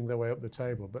edging their way up the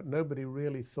table, but nobody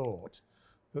really thought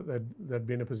that they'd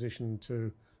be in a position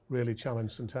to really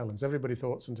challenge St Helens. Everybody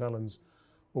thought St Helens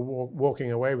were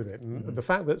walking away with it, and the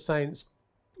fact that Saints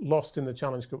lost in the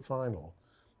Challenge Cup final,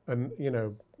 and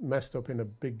messed up in a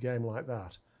big game like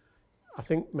that, I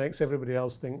think makes everybody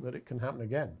else think that it can happen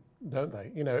again, don't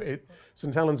they?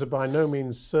 St Helens are by no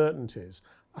means certainties.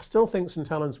 I still think St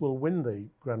Helens will win the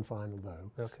grand final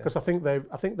though, because I think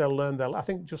they'll learn I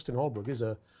think Justin Holbrook is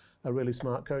a really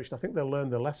smart coach, and I think they'll learn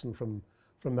their lesson from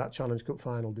that Challenge Cup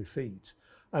final defeat.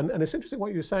 And it's interesting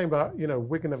what you were saying about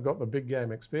Wigan have got the big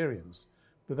game experience,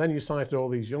 but then you cited all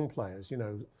these young players,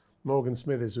 Morgan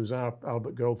Smithies, who's our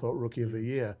Albert Goldthorpe Rookie of the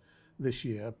Year this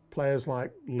year, players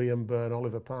like Liam Byrne,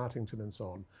 Oliver Partington and so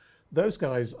on. Those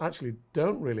guys actually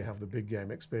don't really have the big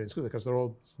game experience because they're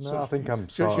all such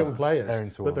young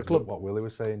players. But the club, what Willie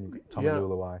was saying, Tommy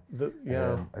Luluai,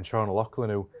 and Sean O'Loughlin,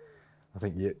 who I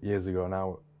think years ago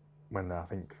now, when I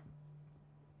think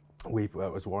it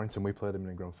was Warrington, we played him in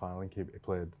the grand final. I think he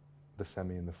played the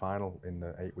semi and the final in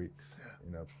the 8 weeks,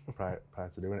 prior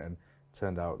to doing it, and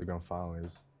turned out the grand final he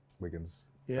was Wigan's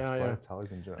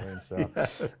talisman, do you know what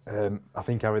I mean? So I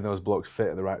think having those blokes fit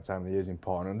at the right time of the year is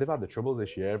important, and they've had the troubles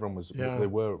this year. Everyone they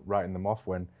were writing them off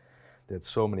when they had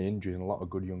so many injuries and a lot of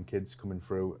good young kids coming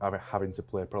through, having to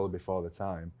play probably before the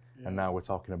time, and now we're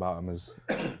talking about them as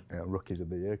rookies of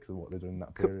the year because of what they're doing in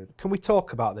that period. Can we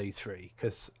talk about these three?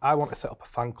 Because I want to set up a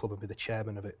fan club and be the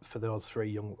chairman of it for those three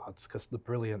young lads, because they're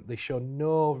brilliant. They show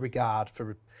no regard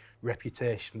for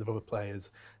reputation of other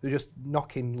players. They're just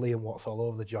knocking Liam Watts all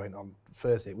over the joint on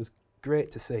Thursday. It was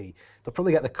great to see. They'll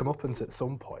probably get the comeuppance at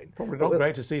some point. Probably not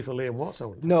great to see for Liam Watts, I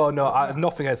wouldn't think. No, I have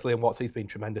nothing against Liam Watts. He's been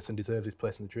tremendous and deserves his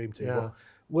place in the dream team. Yeah. But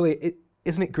Willie,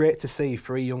 isn't it great to see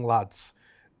three young lads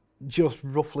just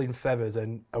ruffling feathers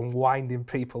and winding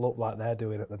people up like they're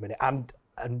doing at the minute,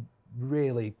 and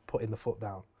really putting the foot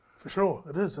down? For sure,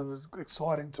 it is, and it's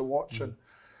exciting to watch. And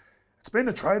it's been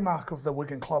a trademark of the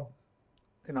Wigan club,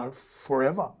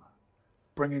 forever.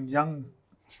 Bringing young,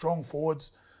 strong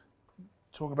forwards.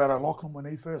 Talk about O'Loughlin when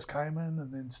he first came in,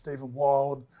 and then Stephen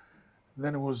Wild, and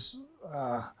then it was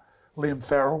Liam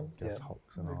Farrell,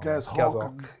 Gaz Hock,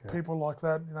 and people like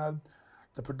that.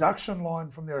 The production line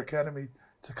from their academy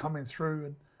to coming through,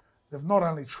 and they've not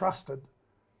only trusted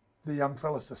the young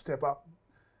fellas to step up.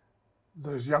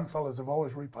 Those young fellas have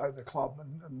always repaid the club,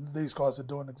 and these guys are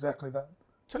doing exactly that.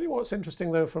 Tell you what's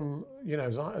interesting though, from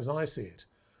as I see it,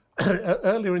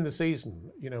 earlier in the season,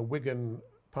 Wigan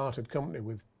parted company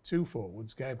with two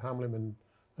forwards, Gabe Hamlin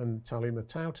and Talima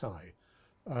Tautai,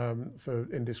 for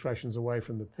indiscretions away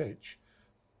from the pitch.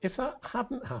 If that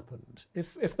hadn't happened,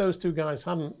 if those two guys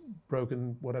hadn't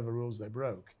broken whatever rules they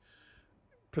broke,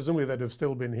 presumably they'd have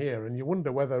still been here, and you wonder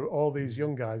whether all these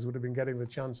young guys would have been getting the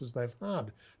chances they've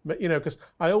had. Because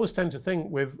I always tend to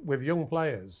think with young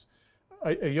players,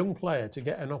 a young player to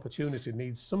get an opportunity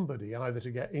needs somebody either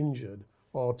to get injured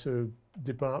or to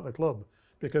depart the club,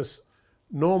 because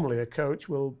normally a coach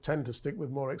will tend to stick with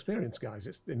more experienced guys.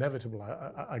 It's inevitable,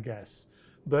 I guess.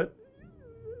 But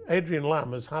Adrian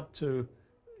Lamb has had to,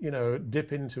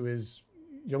 dip into his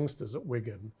youngsters at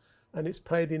Wigan, and it's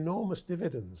paid enormous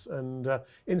dividends. And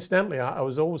incidentally, I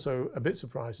was also a bit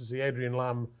surprised to see Adrian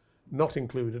Lamb not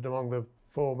included among the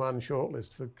 4-man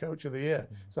shortlist for Coach of the Year.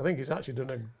 So I think he's actually done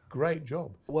a great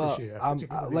job this year.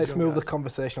 Let's move the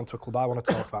conversation on to a club I want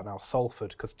to talk about now,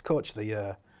 Salford, because Coach of the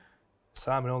Year,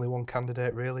 Simon, only one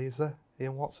candidate really, is there?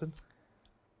 Ian Watson?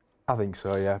 I think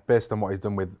so, yeah. Based on what he's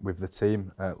done with the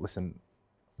team. Listen,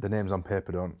 the names on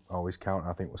paper don't always count.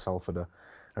 I think Salford are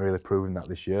really proving that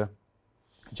this year.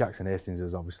 Jackson Hastings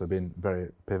has obviously been very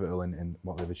pivotal in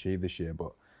what they've achieved this year,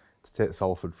 but to take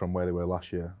Salford from where they were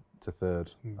last year to third,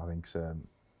 I think is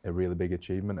a really big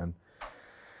achievement, and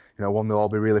one they'll all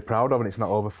be really proud of. And it's not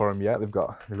over for them yet. They've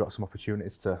got some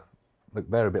opportunities to look,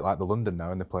 they're a bit like the London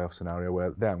now in the playoff scenario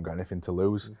where they haven't got anything to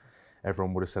lose.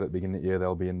 Everyone would have said at the beginning of the year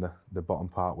they'll be in the bottom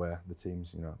part where the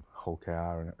teams, Hull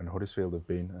KR and Huddersfield have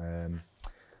been.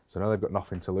 So now they've got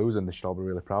nothing to lose and they should all be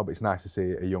really proud. But it's nice to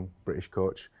see a young British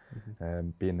coach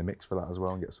be in the mix for that as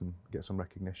well and get some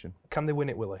recognition. Can they win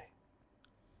it, Willie?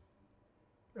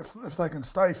 If they can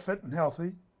stay fit and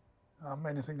healthy,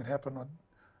 anything can happen.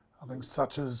 I think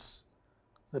such as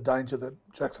the danger that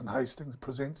Jackson Hastings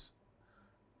presents.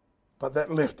 But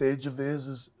that left edge of theirs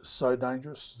is so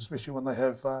dangerous, especially when they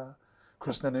have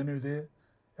Chris Naninu there,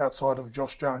 outside of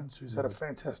Josh Jones, who's had a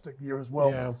fantastic year as well.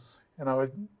 Yeah.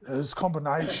 His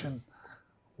combination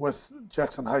with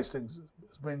Jackson Hastings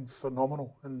has been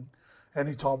phenomenal. And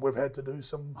any time we've had to do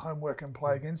some homework and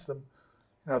play against them,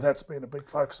 that's been a big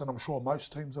focus. And I'm sure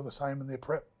most teams are the same in their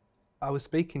prep. I was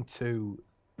speaking to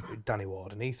Danny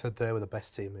Ward, and he said they were the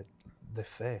best team they've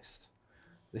faced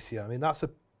this year. I mean, you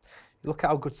look at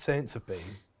how good Saints have been.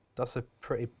 That's a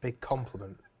pretty big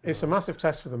compliment. It's a massive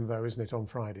test for them, though, isn't it, on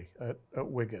Friday at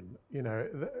Wigan?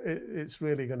 It's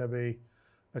really going to be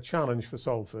a challenge for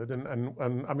Salford, and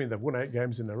I mean they've won 8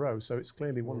 games in a row, so it's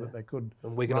clearly one that they could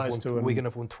rise to. Wigan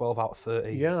have won 12 out of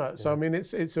 30. Yeah, so I mean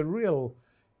it's a real,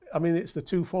 it's the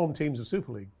 2 form teams of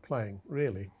Super League playing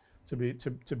really, to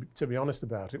be honest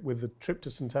about it, with the trip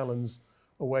to St Helens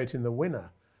awaiting the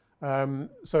winner.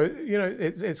 So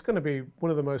it's going to be one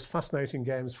of the most fascinating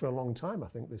games for a long time, I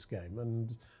think, this game,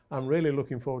 and I'm really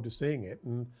looking forward to seeing it.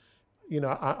 And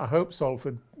I hope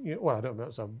Salford. Well, I don't know.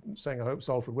 So I'm saying I hope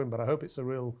Salford win, but I hope it's a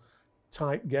real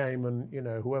tight game, and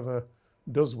whoever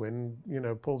does win,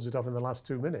 pulls it off in the last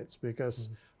 2 minutes, because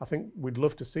I think we'd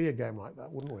love to see a game like that,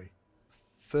 wouldn't we?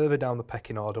 Further down the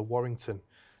pecking order, Warrington.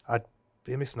 I'd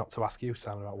be amiss not to ask you,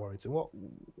 Simon, about Warrington.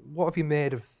 What have you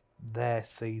made of their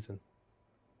season?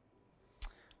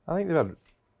 I think they've had,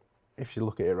 if you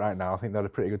look at it right now, I think they had a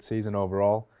pretty good season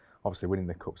overall. Obviously winning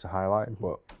the Cup's a highlight,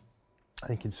 but I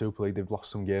think in Super League they've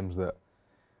lost some games that,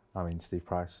 Steve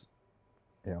Price,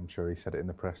 I'm sure he said it in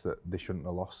the press that they shouldn't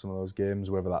have lost some of those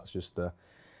games, whether that's just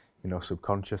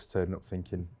subconscious turning up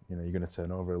thinking, you're going to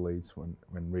turn over a Leeds when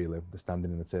really the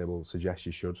standing in the table suggests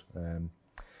you should.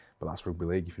 But that's rugby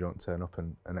league. If you don't turn up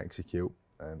and execute,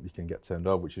 you can get turned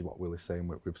over, which is what Willie's saying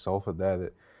with Salford there,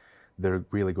 that they're a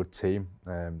really good team.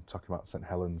 Talking about St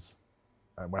Helens,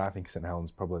 when I think of St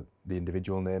Helens, probably the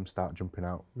individual names start jumping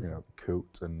out,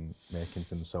 Coote and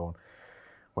Makinson and so on.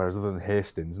 Whereas other than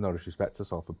Hastings, no disrespect to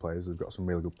Salford players, they've got some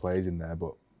really good players in there,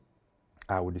 but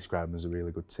I would describe them as a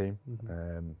really good team.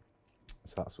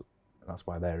 So that's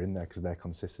why they're in there, because their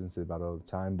consistency they've had all the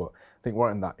time. But I think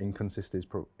wanting that inconsistency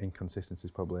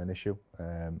is probably an issue.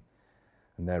 And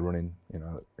they're running,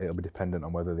 it'll be dependent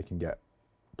on whether they can get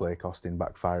Blake Austin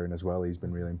backfiring as well. He's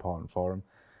been really important for them.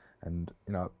 And,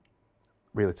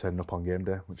 really turning up on game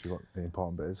day, which is what the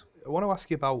important bit is. I want to ask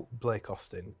you about Blake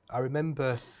Austin. I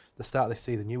remember the start of this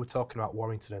season, you were talking about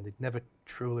Warrington and they'd never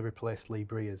truly replaced Lee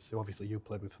Breers, who obviously you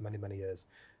played with for many, many years.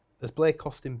 Has Blake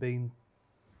Austin been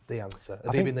the answer?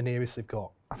 Has he been the nearest they've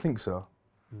got? I think so.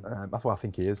 That's what I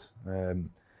think he is.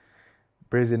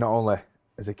 Breezy not only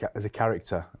as a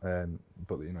character,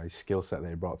 but his skill set that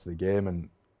he brought to the game, and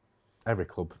every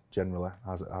club generally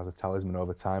has a talisman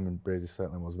over time, and Breezy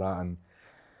certainly was that. And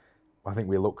I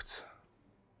think you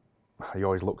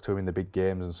always look to him in the big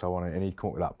games and so on, and he'd come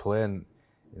up with that play. And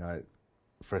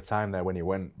for a time there when he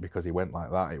went, because he went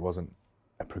like that, it wasn't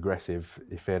a progressive.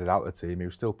 He faded out the team. He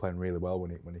was still playing really well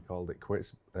when he called it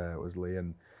quits. Was Lee,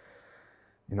 and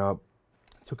it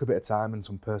took a bit of time and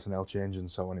some personnel change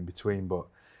and so on in between. But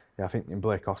I think in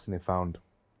Blake Austin they found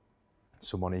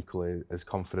someone equally as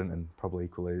confident and probably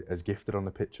equally as gifted on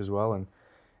the pitch as well. And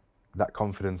that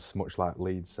confidence, much like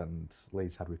Leeds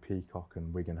had with Peacock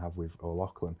and Wigan have with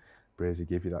O'Loughlin, Brazy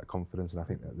give you that confidence, and I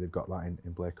think that they've got that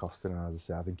in Blake Austin. And as I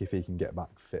say, I think if he can get back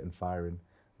fit and firing,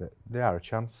 that they are a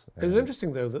chance. It was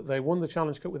interesting though that they won the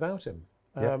Challenge Cup without him,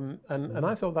 and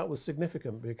I thought that was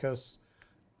significant, because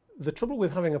the trouble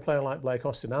with having a player like Blake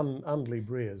Austin and Lee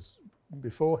Breers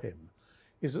before him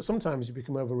is that sometimes you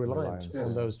become over-reliant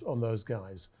on those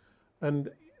guys, and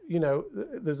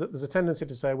there's a tendency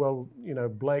to say, well,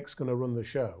 Blake's going to run the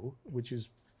show, which is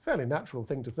a fairly natural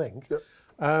thing to think.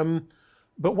 Yep.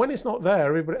 But when it's not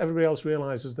there, everybody else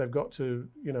realises they've got to,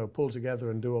 pull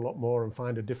together and do a lot more and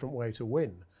find a different way to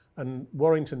win. And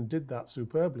Warrington did that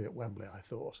superbly at Wembley, I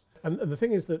thought. And the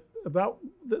thing is that about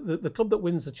the club that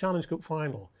wins the Challenge Cup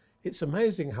final, it's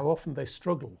amazing how often they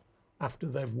struggle after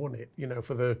they've won it,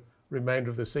 for the remainder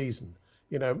of the season.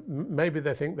 Maybe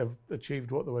they think they've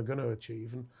achieved what they were going to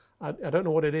achieve. And I don't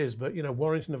know what it is, but,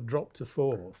 Warrington have dropped to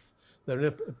 4th. They're in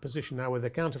a position now where they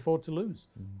can't afford to lose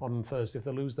on Thursday. If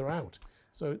they lose, they're out.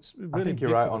 So it's really I think you're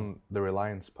big right for them. on the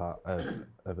reliance part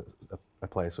of a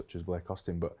player such as Blake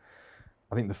Austin, but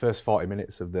I think the first 40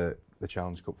 minutes of the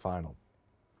Challenge Cup final,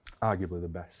 arguably the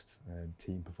best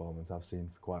team performance I've seen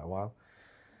for quite a while.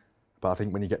 But I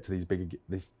think when you get to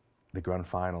the grand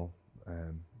final,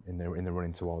 in the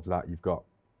running towards that,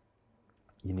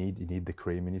 you need the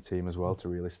cream in your team as well to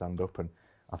really stand up, and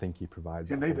I think he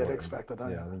provides. You need that X factor,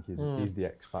 don't you? Yeah, I think he's the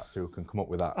X factor who can come up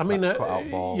with that. I mean, that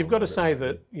cut-out ball. you've got to say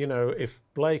that, you know, if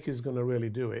Blake is going to really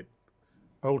do it,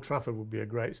 Old Trafford would be a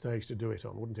great stage to do it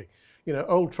on, wouldn't he? You know,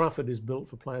 Old Trafford is built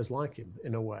for players like him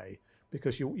in a way,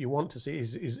 because you want to see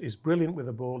he's brilliant with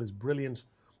the ball, he's brilliant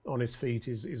on his feet,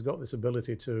 he's got this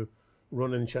ability to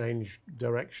run and change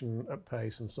direction at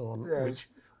pace and so on, Yeah,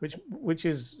 which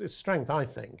is strength, I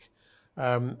think.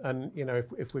 And you know,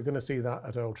 if we're going to see that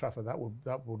at Old Trafford, that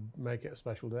would make it a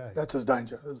special day. That's his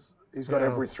danger. He's got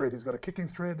every thread. He's got a kicking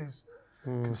thread.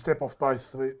 Can step off both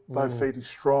feet. He's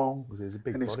strong,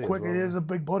 and he's quick. Well. He has a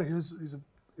big body. He's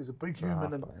a big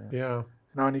human, and yeah,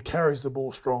 and he carries the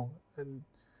ball strong. And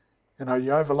you know,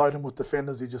 you overload him with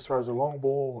defenders, he just throws a long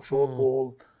ball or short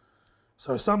ball.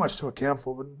 So much to account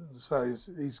for. But so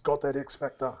he's got that X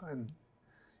factor, and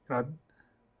you know,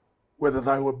 whether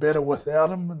they were better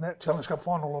without him in that Challenge Cup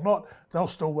final or not, they'll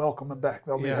still welcome him back.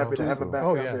 They'll be happy to have him back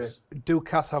out there. Do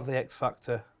Cass have the X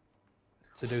factor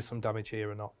to do some damage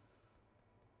here or not?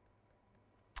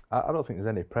 I don't think there's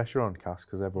any pressure on Cass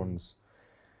because I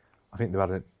think they've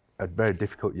had a very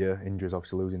difficult year. Injuries,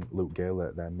 obviously losing Luke Gale,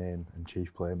 their main and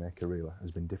chief playmaker, really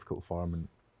has been difficult for him, and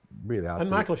really hard. And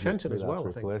Michael Shenton as well,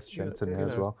 I think. Replace Shenton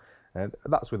as well, and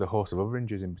that's with a host of other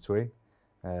injuries in between.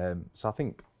 So I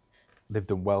think they've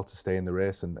done well to stay in the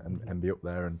race and be up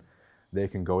there, and they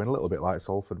can go in a little bit like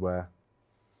Salford, where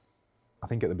I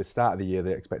think at the start of the year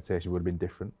the expectation would have been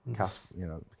different.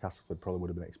 Castleford probably would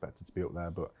have been expected to be up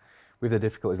there, but with the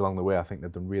difficulties along the way, I think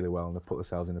they've done really well and they've put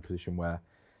themselves in a position where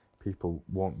people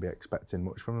won't be expecting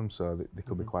much from them, so they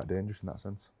could be quite dangerous in that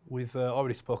sense. We've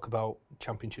already spoke about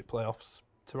Championship playoffs.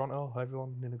 Toronto,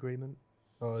 everyone in agreement?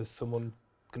 Or is someone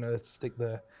going to stick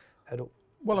their head up?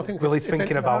 Well, I think Willie's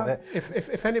thinking about it.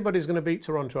 If anybody's going to beat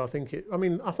Toronto, I think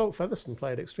I thought Featherstone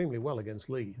played extremely well against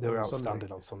Lee. They were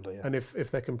outstanding on Sunday, yeah. And if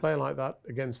they can play like that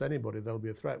against anybody, they'll be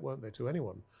a threat, won't they, to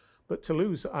anyone? But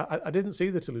Toulouse, I didn't see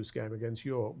the Toulouse game against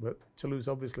York, but Toulouse,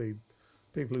 obviously,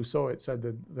 people who saw it said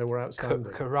that they were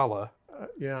outstanding. Kerala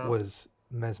was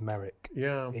mesmeric.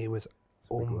 Yeah. He was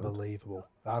unbelievable.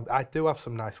 I do have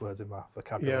some nice words in my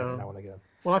vocabulary now and again.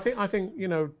 Well, I think you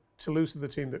know, Toulouse are the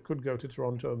team that could go to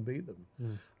Toronto and beat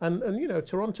them. And you know,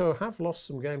 Toronto have lost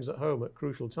some games at home at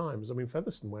crucial times. I mean,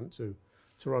 Featherstone went to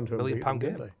Toronto and beat them,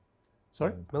 didn't they?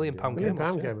 Sorry? £1 million game. £1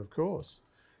 million game, of course.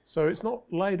 So it's not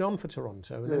laid on for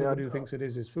Toronto, and anybody who thinks it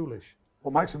is foolish.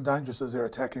 What makes them dangerous is their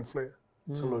attacking flair,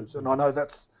 Toulouse. And I know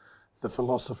that's the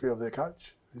philosophy of their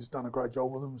coach. He's done a great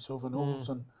job with them, Sylvan Hills,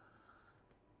 and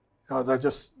you know, they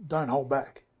just don't hold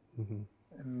back.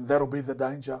 And that'll be the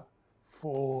danger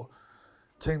for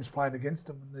teams playing against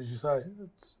them. And as you say,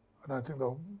 I don't think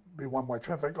they'll be one-way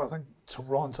traffic. I think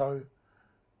Toronto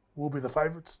will be the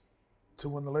favourites to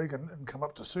win the league and come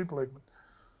up to Super League. But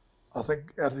I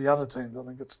think out of the other teams, I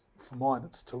think it's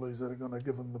Toulouse that are going to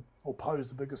give them or pose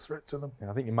the biggest threat to them.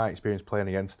 Yeah, I think in my experience playing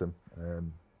against them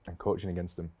and coaching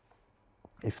against them,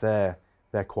 if their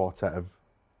quartet of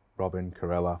Robin,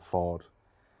 Corella, Ford,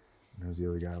 and who's the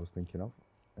other guy I was thinking of?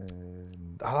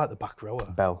 I like the back rower.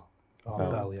 Bell.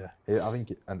 Bell, yeah. I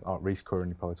think, and Reece Curran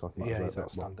you're probably talking about. Yeah, he's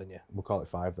outstanding, yeah. We'll call it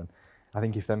 5 then. I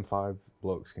think if them 5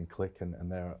 blokes can click and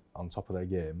they're on top of their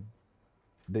game,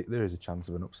 there is a chance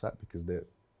of an upset because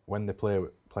when they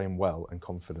playing well and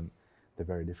confident, they're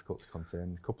very difficult to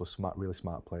contain. A couple of really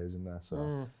smart players in there, so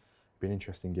it'll be an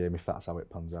interesting game if that's how it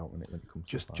pans out when it comes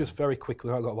to the final. Just very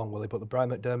quickly, I got along, Willie, but the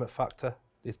Brian McDermott factor,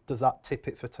 does that tip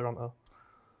it for Toronto?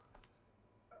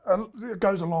 It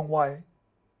goes a long way.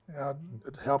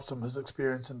 It helps him, his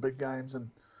experience in big games,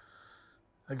 and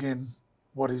again,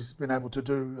 what he's been able to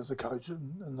do as a coach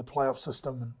in the playoff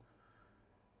system, and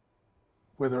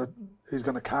whether he's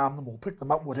going to calm them or pick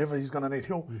them up, whatever he's going to need,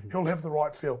 he'll have the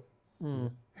right feel.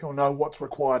 He'll know what's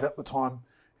required at the time,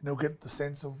 and he'll get the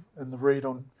sense of and the read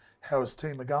on how his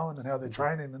team are going and how they're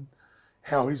training and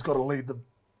how he's got to lead them.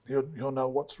 He'll know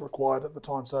what's required at the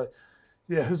time. So,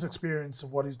 yeah, his experience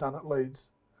of what he's done at Leeds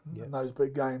in those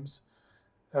big games,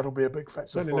 that'll be a big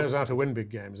factor. Certainly knows how to win big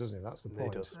games, doesn't he? That's the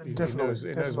point. He does.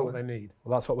 He knows what they need.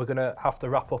 Well, that's what we're going to have to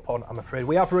wrap up on, I'm afraid.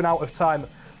 We have run out of time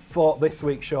for this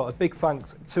week's show. A big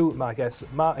thanks to my guests,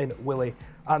 Martyn, Willie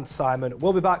and Simon.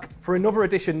 We'll be back for another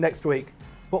edition next week.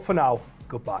 But for now,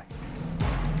 goodbye.